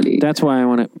quality. That's why I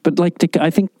want it. But like, I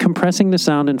think compressing the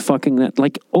sound and fucking that,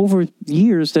 like over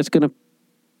years, that's going to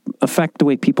affect the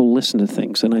way people listen to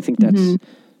things. And I think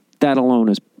that alone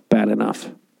is bad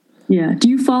enough. Yeah. Do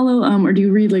you follow or do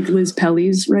you read like Liz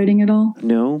Pelly's writing at all?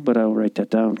 No, but I'll write that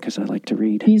down because I like to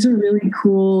read. He's a really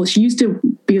cool, she used to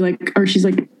be like, or she's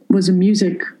like, was a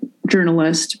music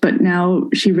journalist, but now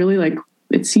she really like,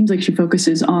 it seems like she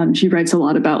writes a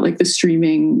lot about like the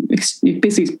streaming,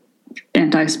 basically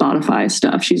anti-Spotify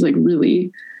stuff. She's like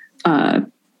really,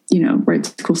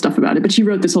 writes cool stuff about it. But she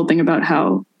wrote this whole thing about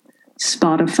how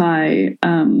Spotify,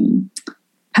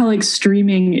 how like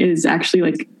streaming is actually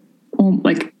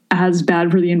like as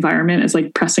bad for the environment as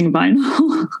like pressing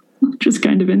vinyl, which is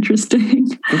kind of interesting.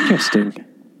 Interesting.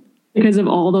 Because of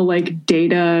all the like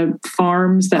data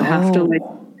farms that have to like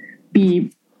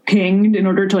be pinged in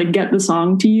order to like get the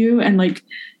song to you. And like,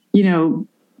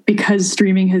 because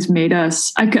streaming has made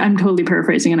us, I'm totally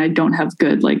paraphrasing and I don't have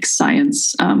good like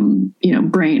science,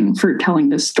 brain for telling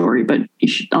this story, but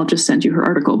I'll just send you her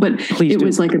article. But Please it do.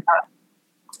 was like about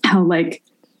how like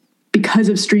because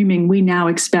of streaming, we now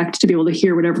expect to be able to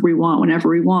hear whatever we want, whenever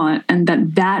we want. And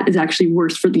that is actually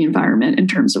worse for the environment in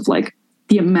terms of like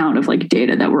the amount of like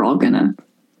data that we're all gonna,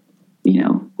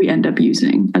 we end up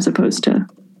using, as opposed to,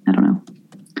 I don't know.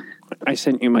 I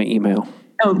sent you my email.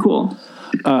 Oh, cool.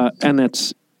 And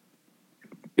that's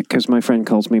because my friend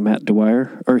calls me Matt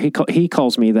Dwyer, or he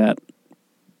calls me that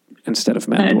instead of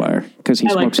Matt Dwyer, because he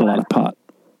smokes a lot of pot.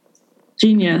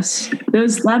 Genius.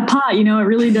 That pot, it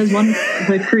really does wonders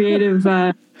for the creative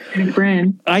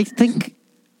brain. I think.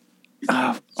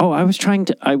 I was trying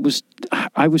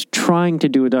to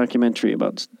do a documentary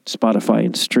about Spotify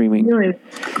and streaming, Really?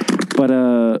 but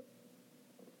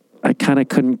I kind of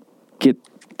couldn't get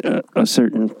a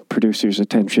certain producer's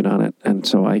attention on it, and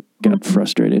so I got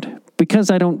frustrated because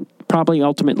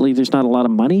ultimately there's not a lot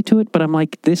of money to it, but I'm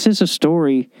like, this is a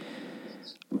story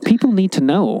people need to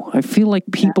know. I feel like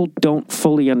people don't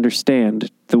fully understand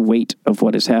the weight of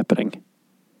what is happening.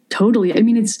 Totally. I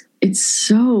mean, it's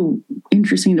so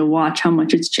interesting to watch how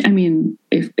much it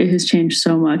has changed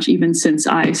so much even since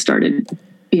I started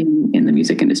being in the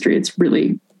music industry. It's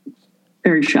really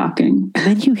very shocking. And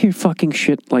then you hear fucking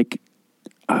shit like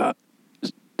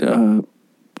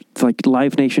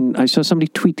Live Nation. I saw somebody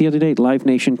tweet the other day, Live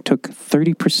Nation took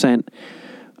 30%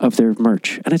 of their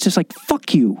merch. And it's just like,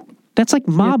 fuck you. That's like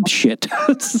mob shit.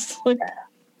 It's like,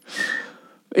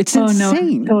 it's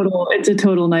insane. No, it's a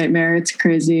total nightmare. It's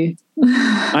crazy.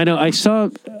 I know. I saw,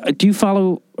 do you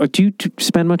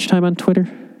spend much time on Twitter?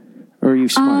 Or are you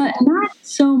smart? Not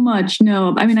so much,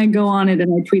 no. I mean, I go on it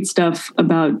and I tweet stuff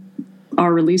about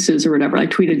our releases or whatever. I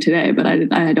tweeted today, but I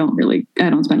don't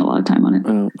spend a lot of time on it.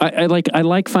 Oh, I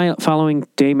like following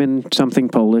Damon something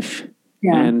Polish,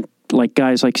 and like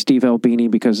guys like Steve Albini,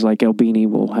 because like Albini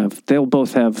they'll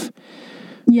both have.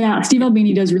 Yeah, Steve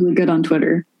Albini does really good on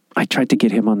Twitter. I tried to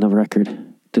get him on the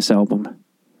record, this album.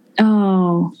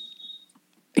 Oh.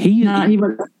 He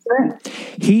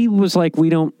was like,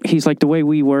 he's like, the way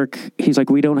we work, he's like,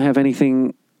 we don't have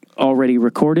anything already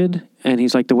recorded, and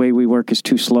he's like, the way we work is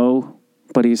too slow.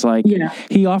 But he's like,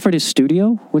 he offered his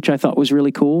studio, which I thought was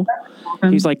really cool. He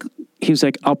was like,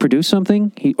 I'll produce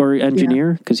something, or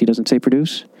engineer, because he doesn't say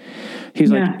produce.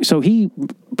 He's like,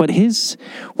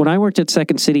 when I worked at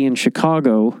Second City in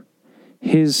Chicago,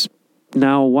 his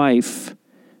now wife,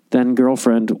 then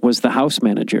girlfriend, was the house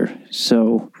manager.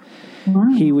 So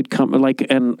he would come,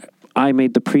 and I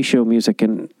made the pre-show music,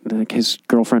 and like his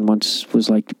girlfriend once was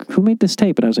like, who made this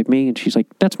tape? And I was like, me. And she's like,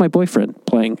 that's my boyfriend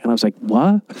playing. And I was like,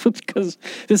 what? Because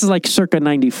this is like circa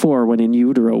 94 when In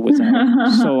Utero was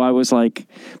out. So I was like,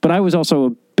 but I was also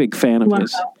a big fan of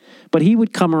his. But he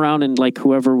would come around, and like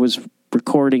whoever was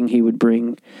recording, he would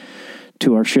bring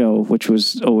to our show, which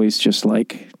was always just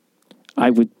like,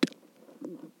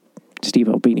 Steve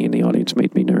Albini in the audience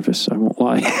made me nervous. I won't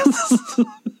lie.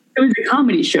 It was a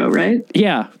comedy show, right?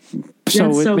 Yeah.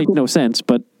 So it made no sense,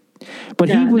 but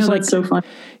he was like, so fun.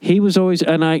 He was always,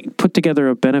 and I put together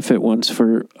a benefit once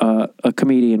for a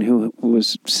comedian who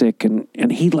was sick,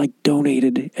 and he like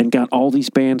donated and got all these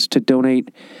bands to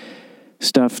donate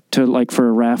stuff to like for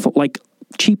a raffle, like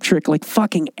Cheap Trick, like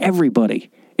fucking everybody.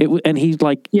 And he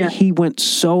like, he went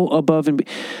so above and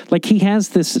like he has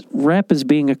this rep as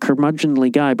being a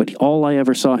curmudgeonly guy, but all I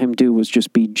ever saw him do was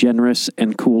just be generous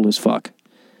and cool as fuck.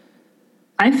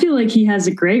 I feel like he has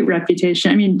a great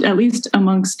reputation. I mean, at least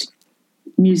amongst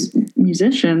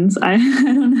musicians. I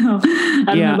don't know.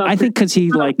 I think because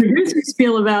he like producers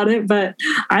feel about it, but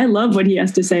I love what he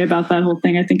has to say about that whole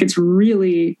thing. I think it's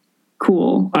really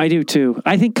cool. I do too.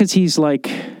 I think because he's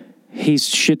like,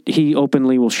 he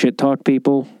openly will shit talk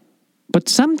people, but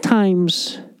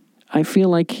sometimes I feel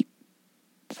like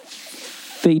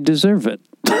they deserve it.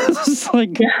 It's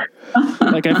like,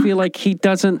 like I feel like he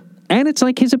doesn't. And it's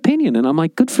like his opinion. And I'm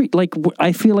like, good for you. Like,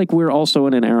 I feel like we're also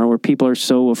in an era where people are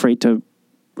so afraid to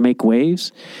make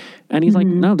waves. And he's like,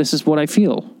 no, this is what I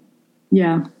feel.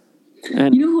 Yeah.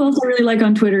 And you know who else I really like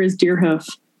on Twitter is Deerhoof.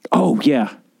 Oh,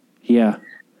 yeah. Yeah.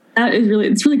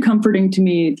 It's really comforting to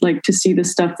me, like to see the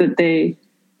stuff that they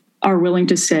are willing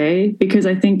to say, because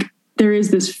I think there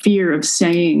is this fear of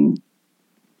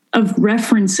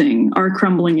referencing our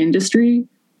crumbling industry.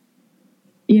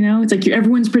 It's like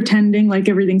everyone's pretending like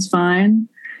everything's fine.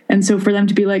 And so for them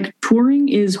to be like, touring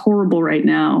is horrible right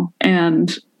now,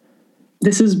 and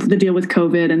this is the deal with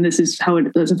COVID, and this is how it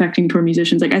is affecting tour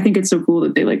musicians. Like, I think it's so cool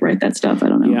that they like write that stuff. I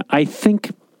don't know. Yeah, I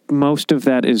think most of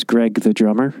that is Greg, the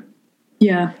drummer.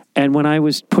 Yeah. And when I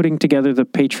was putting together the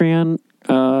Patreon,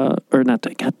 the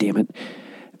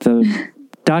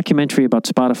documentary about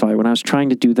Spotify, when I was trying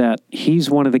to do that, he's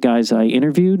one of the guys I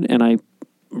interviewed, and I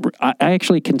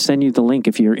actually can send you the link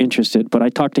if you're interested, but I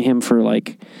talked to him for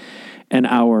like an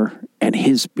hour, and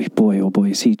his boy, oh boy,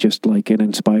 is he just like an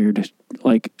inspired,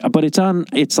 like, but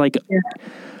it's like,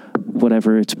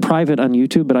 whatever, it's private on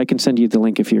YouTube, but I can send you the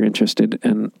link if you're interested.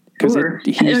 And because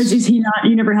is he not,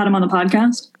 you never had him on the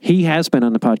podcast? He has been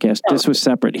on the podcast. This was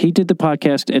separate. He did the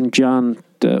podcast, and John,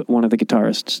 one of the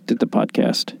guitarists, did the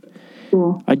podcast.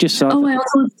 Cool. I just saw. Oh, I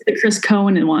also listened to the Chris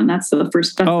Cohen one. That's the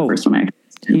first one I listened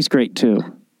to. He's great too.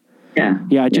 Yeah.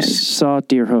 Yeah, I just saw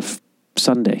Deerhoof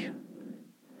Sunday.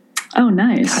 Oh,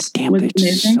 nice. God damn,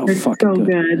 they're so fucking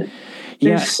good.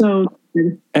 They're so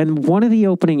good. And one of the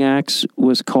opening acts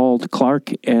was called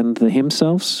Clark and the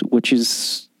Himselfs, which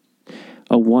is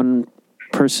a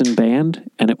one-person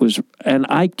band, and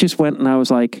I just went and I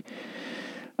was like, oh,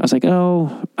 I was like,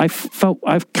 oh, I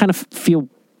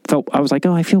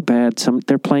feel bad.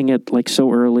 They're playing it like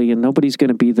so early and nobody's going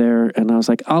to be there. And I was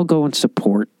like, I'll go and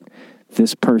support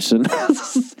this person.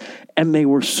 And they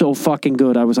were so fucking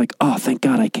good. I was like, oh, thank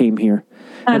God I came here.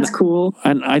 That's cool.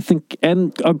 And I think,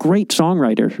 and a great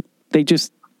songwriter. They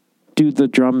just do the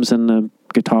drums and the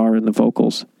guitar and the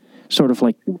vocals. Sort of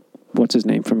like, what's his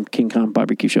name from King Kong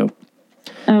Barbecue Show.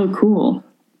 Oh, cool.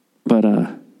 But,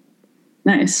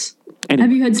 nice. Anyway.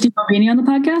 Have you had Steve Albini on the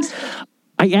podcast?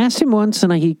 I asked him once,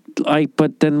 and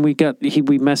but then we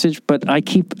messaged, but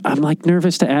I'm like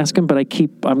nervous to ask him, but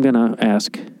I'm going to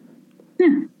ask.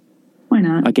 Yeah. Why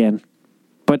not? Again.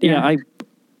 But yeah,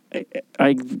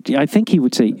 I think he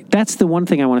would say, that's the one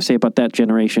thing I want to say about that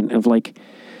generation of like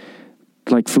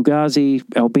Fugazi,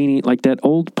 Albini, like that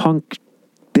old punk,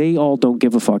 they all don't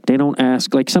give a fuck. They don't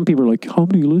ask. Like some people are like, how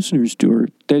many listeners do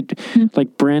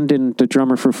like Brandon, the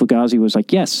drummer for Fugazi, was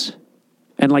like, yes.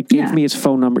 And like gave me his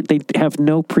phone number. They have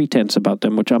no pretense about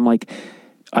them, which I'm like,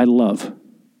 I love.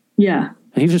 Yeah.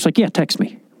 And he was just like, yeah, text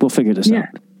me. We'll figure this out.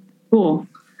 Cool.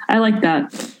 I like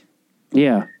that.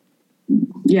 Yeah.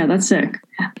 Yeah, that's sick.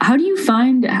 How do you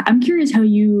I'm curious how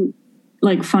you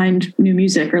like find new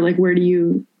music, or like where do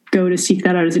you go to seek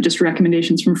that out? Is it just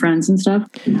recommendations from friends and stuff?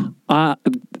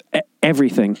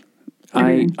 Everything.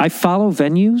 I follow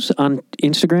venues on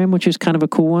Instagram, which is kind of a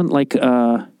cool one. Like,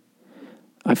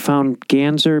 I found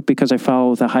Ganser because I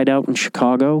follow the Hideout in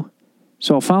Chicago.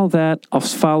 So I'll follow that. I'll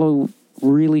follow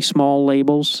really small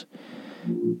labels.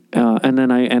 And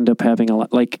then I end up having a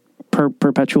lot, like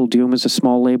Perpetual Doom is a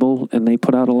small label, and they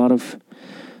put out a lot of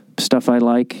stuff I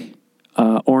like.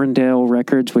 Orendale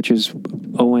Records, which is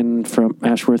Owen from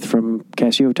Ashworth from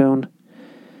Cassiotown.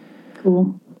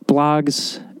 Cool.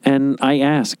 Blogs. And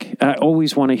I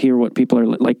always want to hear what people are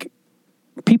like.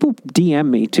 People DM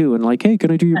me too and like, hey,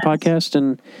 can I do your podcast?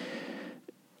 And,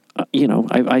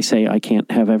 I say I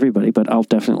can't have everybody, but I'll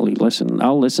definitely listen.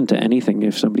 I'll listen to anything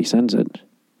if somebody sends it.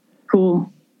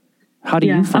 Cool. How do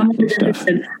you find new stuff?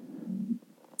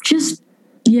 Just,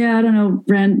 I don't know,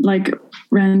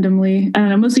 randomly. I don't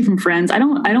know, mostly from friends. I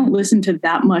don't listen to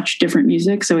that much different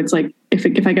music. So it's like,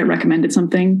 if I get recommended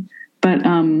something, but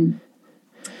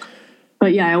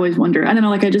yeah, I always wonder. I don't know,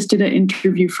 like I just did an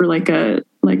interview for like a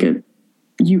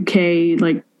UK,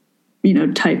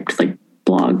 typed like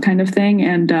blog kind of thing.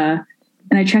 And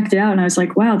I checked it out and I was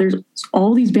like, wow, there's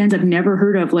all these bands I've never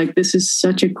heard of. Like, this is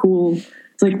such a cool,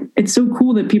 it's so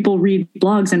cool that people read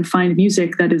blogs and find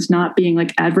music that is not being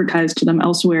like advertised to them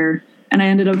elsewhere. And I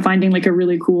ended up finding like a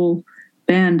really cool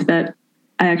band that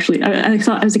I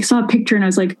saw a picture and I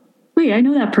was like, wait, I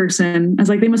know that person. I was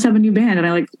like, they must have a new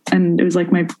band. And it was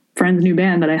like my friend's new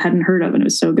band that I hadn't heard of. And it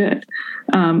was so good.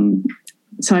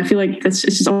 So I feel like it's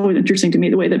just always interesting to me,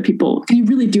 the way that you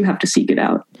really do have to seek it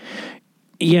out.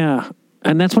 Yeah.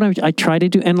 And that's what I try to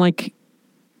do. And like,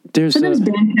 there's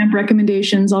Bandcamp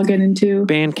recommendations I'll get into.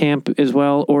 Bandcamp as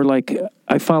well. Or like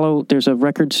there's a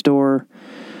record store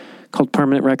called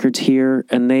Permanent Records here,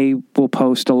 and they will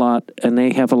post a lot, and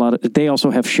they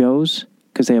also have shows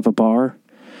because they have a bar.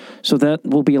 So that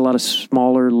will be a lot of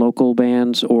smaller local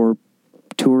bands or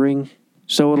touring.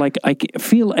 So like I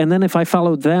feel, and then if I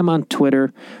follow them on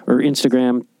Twitter or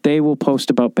Instagram, they will post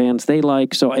about bands they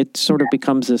like. So it sort of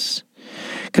becomes this,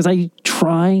 because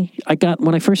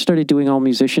when I first started doing All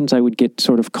Musicians, I would get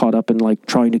sort of caught up in like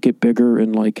trying to get bigger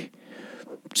and like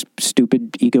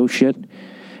stupid ego shit.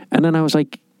 And then I was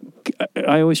like,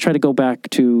 I always try to go back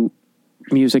to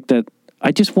music that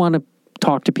I just want to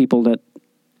talk to people that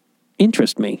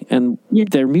interest me and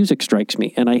their music strikes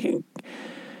me. And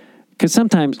because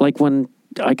sometimes like when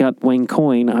I got Wayne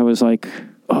Coyne, I was like,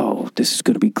 oh, this is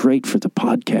going to be great for the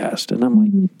podcast. And I'm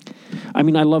like, I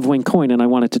mean, I love Wayne Coyne and I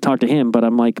wanted to talk to him, but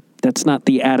I'm like, that's not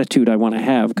the attitude I want to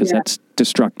have because that's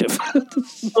destructive.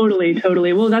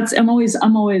 Totally. Well, I'm always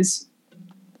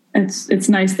it's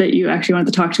nice that you actually wanted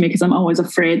to talk to me, because I'm always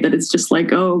afraid that it's just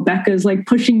like, oh, Becca's like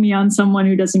pushing me on someone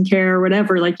who doesn't care or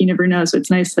whatever. Like, you never know. So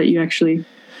it's nice that you actually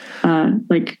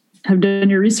like have done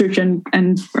your research and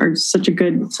are so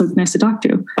nice to talk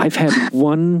to.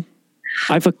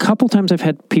 I've a couple times I've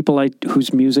had people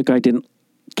whose music I didn't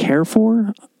care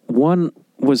for. One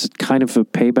was kind of a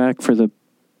payback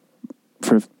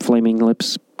for Flaming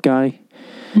Lips guy.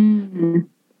 Mm-hmm.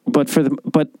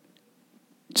 But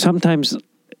sometimes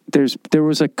there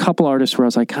was a couple artists where I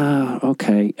was like,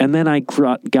 okay. And then I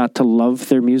got to love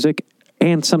their music,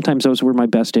 and sometimes those were my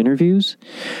best interviews.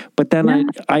 But then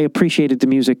I appreciated the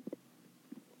music.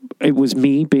 It was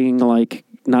me being like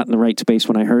not in the right space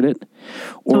when I heard it,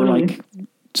 or like,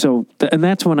 so, and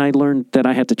that's when I learned that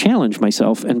I had to challenge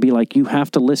myself and be like, you have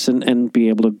to listen and be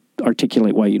able to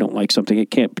articulate why you don't like something.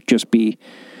 It can't just be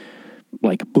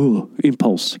like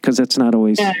impulse, because that's not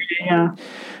always. Yeah.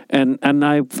 And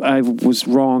I was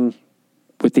wrong,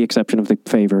 with the exception of The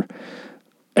Favor,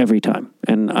 every time.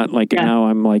 And now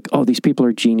I'm like, oh, these people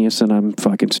are genius and I'm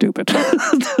fucking stupid.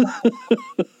 I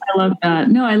love that.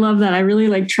 No, I love that. I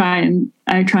really try and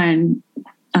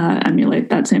emulate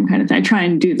that same kind of thing. I try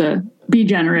and be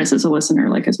generous as a listener,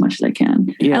 like as much as I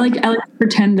can. Yeah. I like to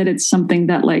pretend that it's something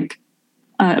that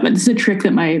but this is a trick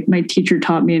that my teacher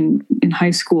taught me in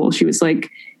high school. She was like,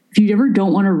 if you ever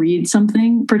don't want to read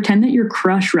something, pretend that your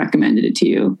crush recommended it to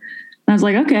you. And I was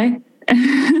like, okay.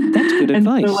 That's good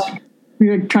advice. So, we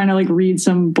were trying to read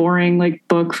some boring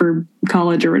book for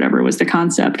college or whatever was the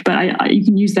concept. But you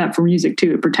can use that for music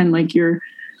too. Pretend like you're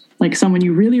someone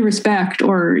you really respect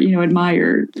or,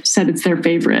 admire said it's their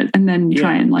favorite, and then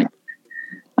try and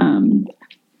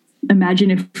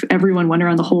imagine if everyone went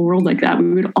around the whole world like that.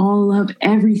 We would all love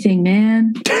everything,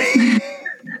 man.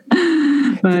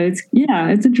 But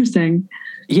it's interesting.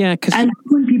 Yeah, because I love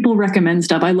when people recommend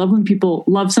stuff. I love when people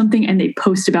love something and they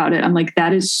post about it. I'm like,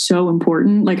 that is so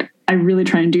important. I really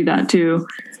try and do that too,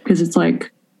 because it's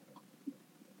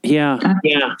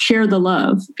share the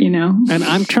love, And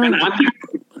I'm trying.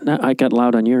 I got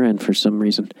loud on your end for some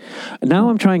reason. Now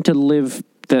I'm trying to live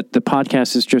that the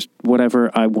podcast is just whatever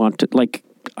I want to. Like,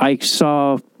 I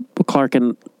saw Clark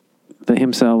and the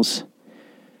Himselves.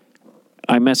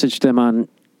 I messaged them on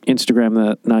Instagram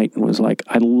that night and was like,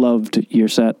 I loved your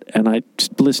set, and I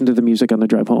listened to the music on the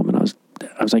drive home, and I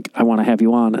was like, I want to have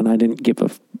you on, and I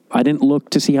didn't look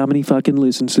to see how many fucking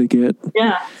listens they get.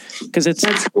 Yeah, because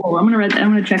that's cool. I'm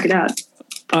gonna check it out.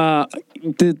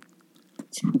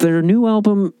 Their new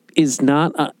album is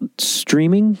not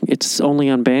streaming; it's only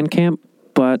on Bandcamp.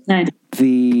 But nice.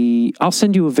 I'll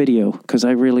send you a video, because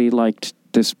I really liked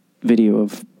this video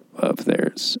of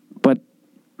theirs. But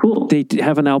cool. They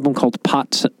have an album called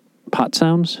Pot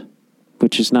Sounds,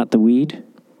 which is not the weed,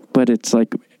 but it's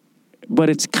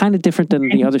kind of different than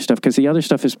the other stuff, because the other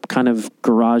stuff is kind of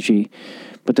garagey,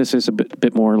 but this is a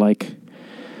bit more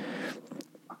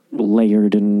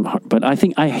layered and hard. But I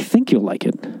think you'll like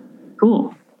it.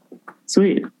 Cool,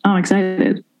 sweet. I'm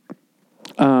excited.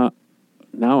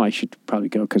 Now I should probably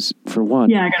go, because for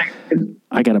one,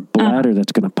 I got a bladder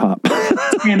that's going to pop.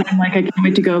 And I'm I can't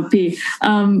wait to go pee.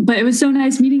 But it was so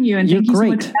nice meeting you, and You're thank you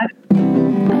great. so much for having me.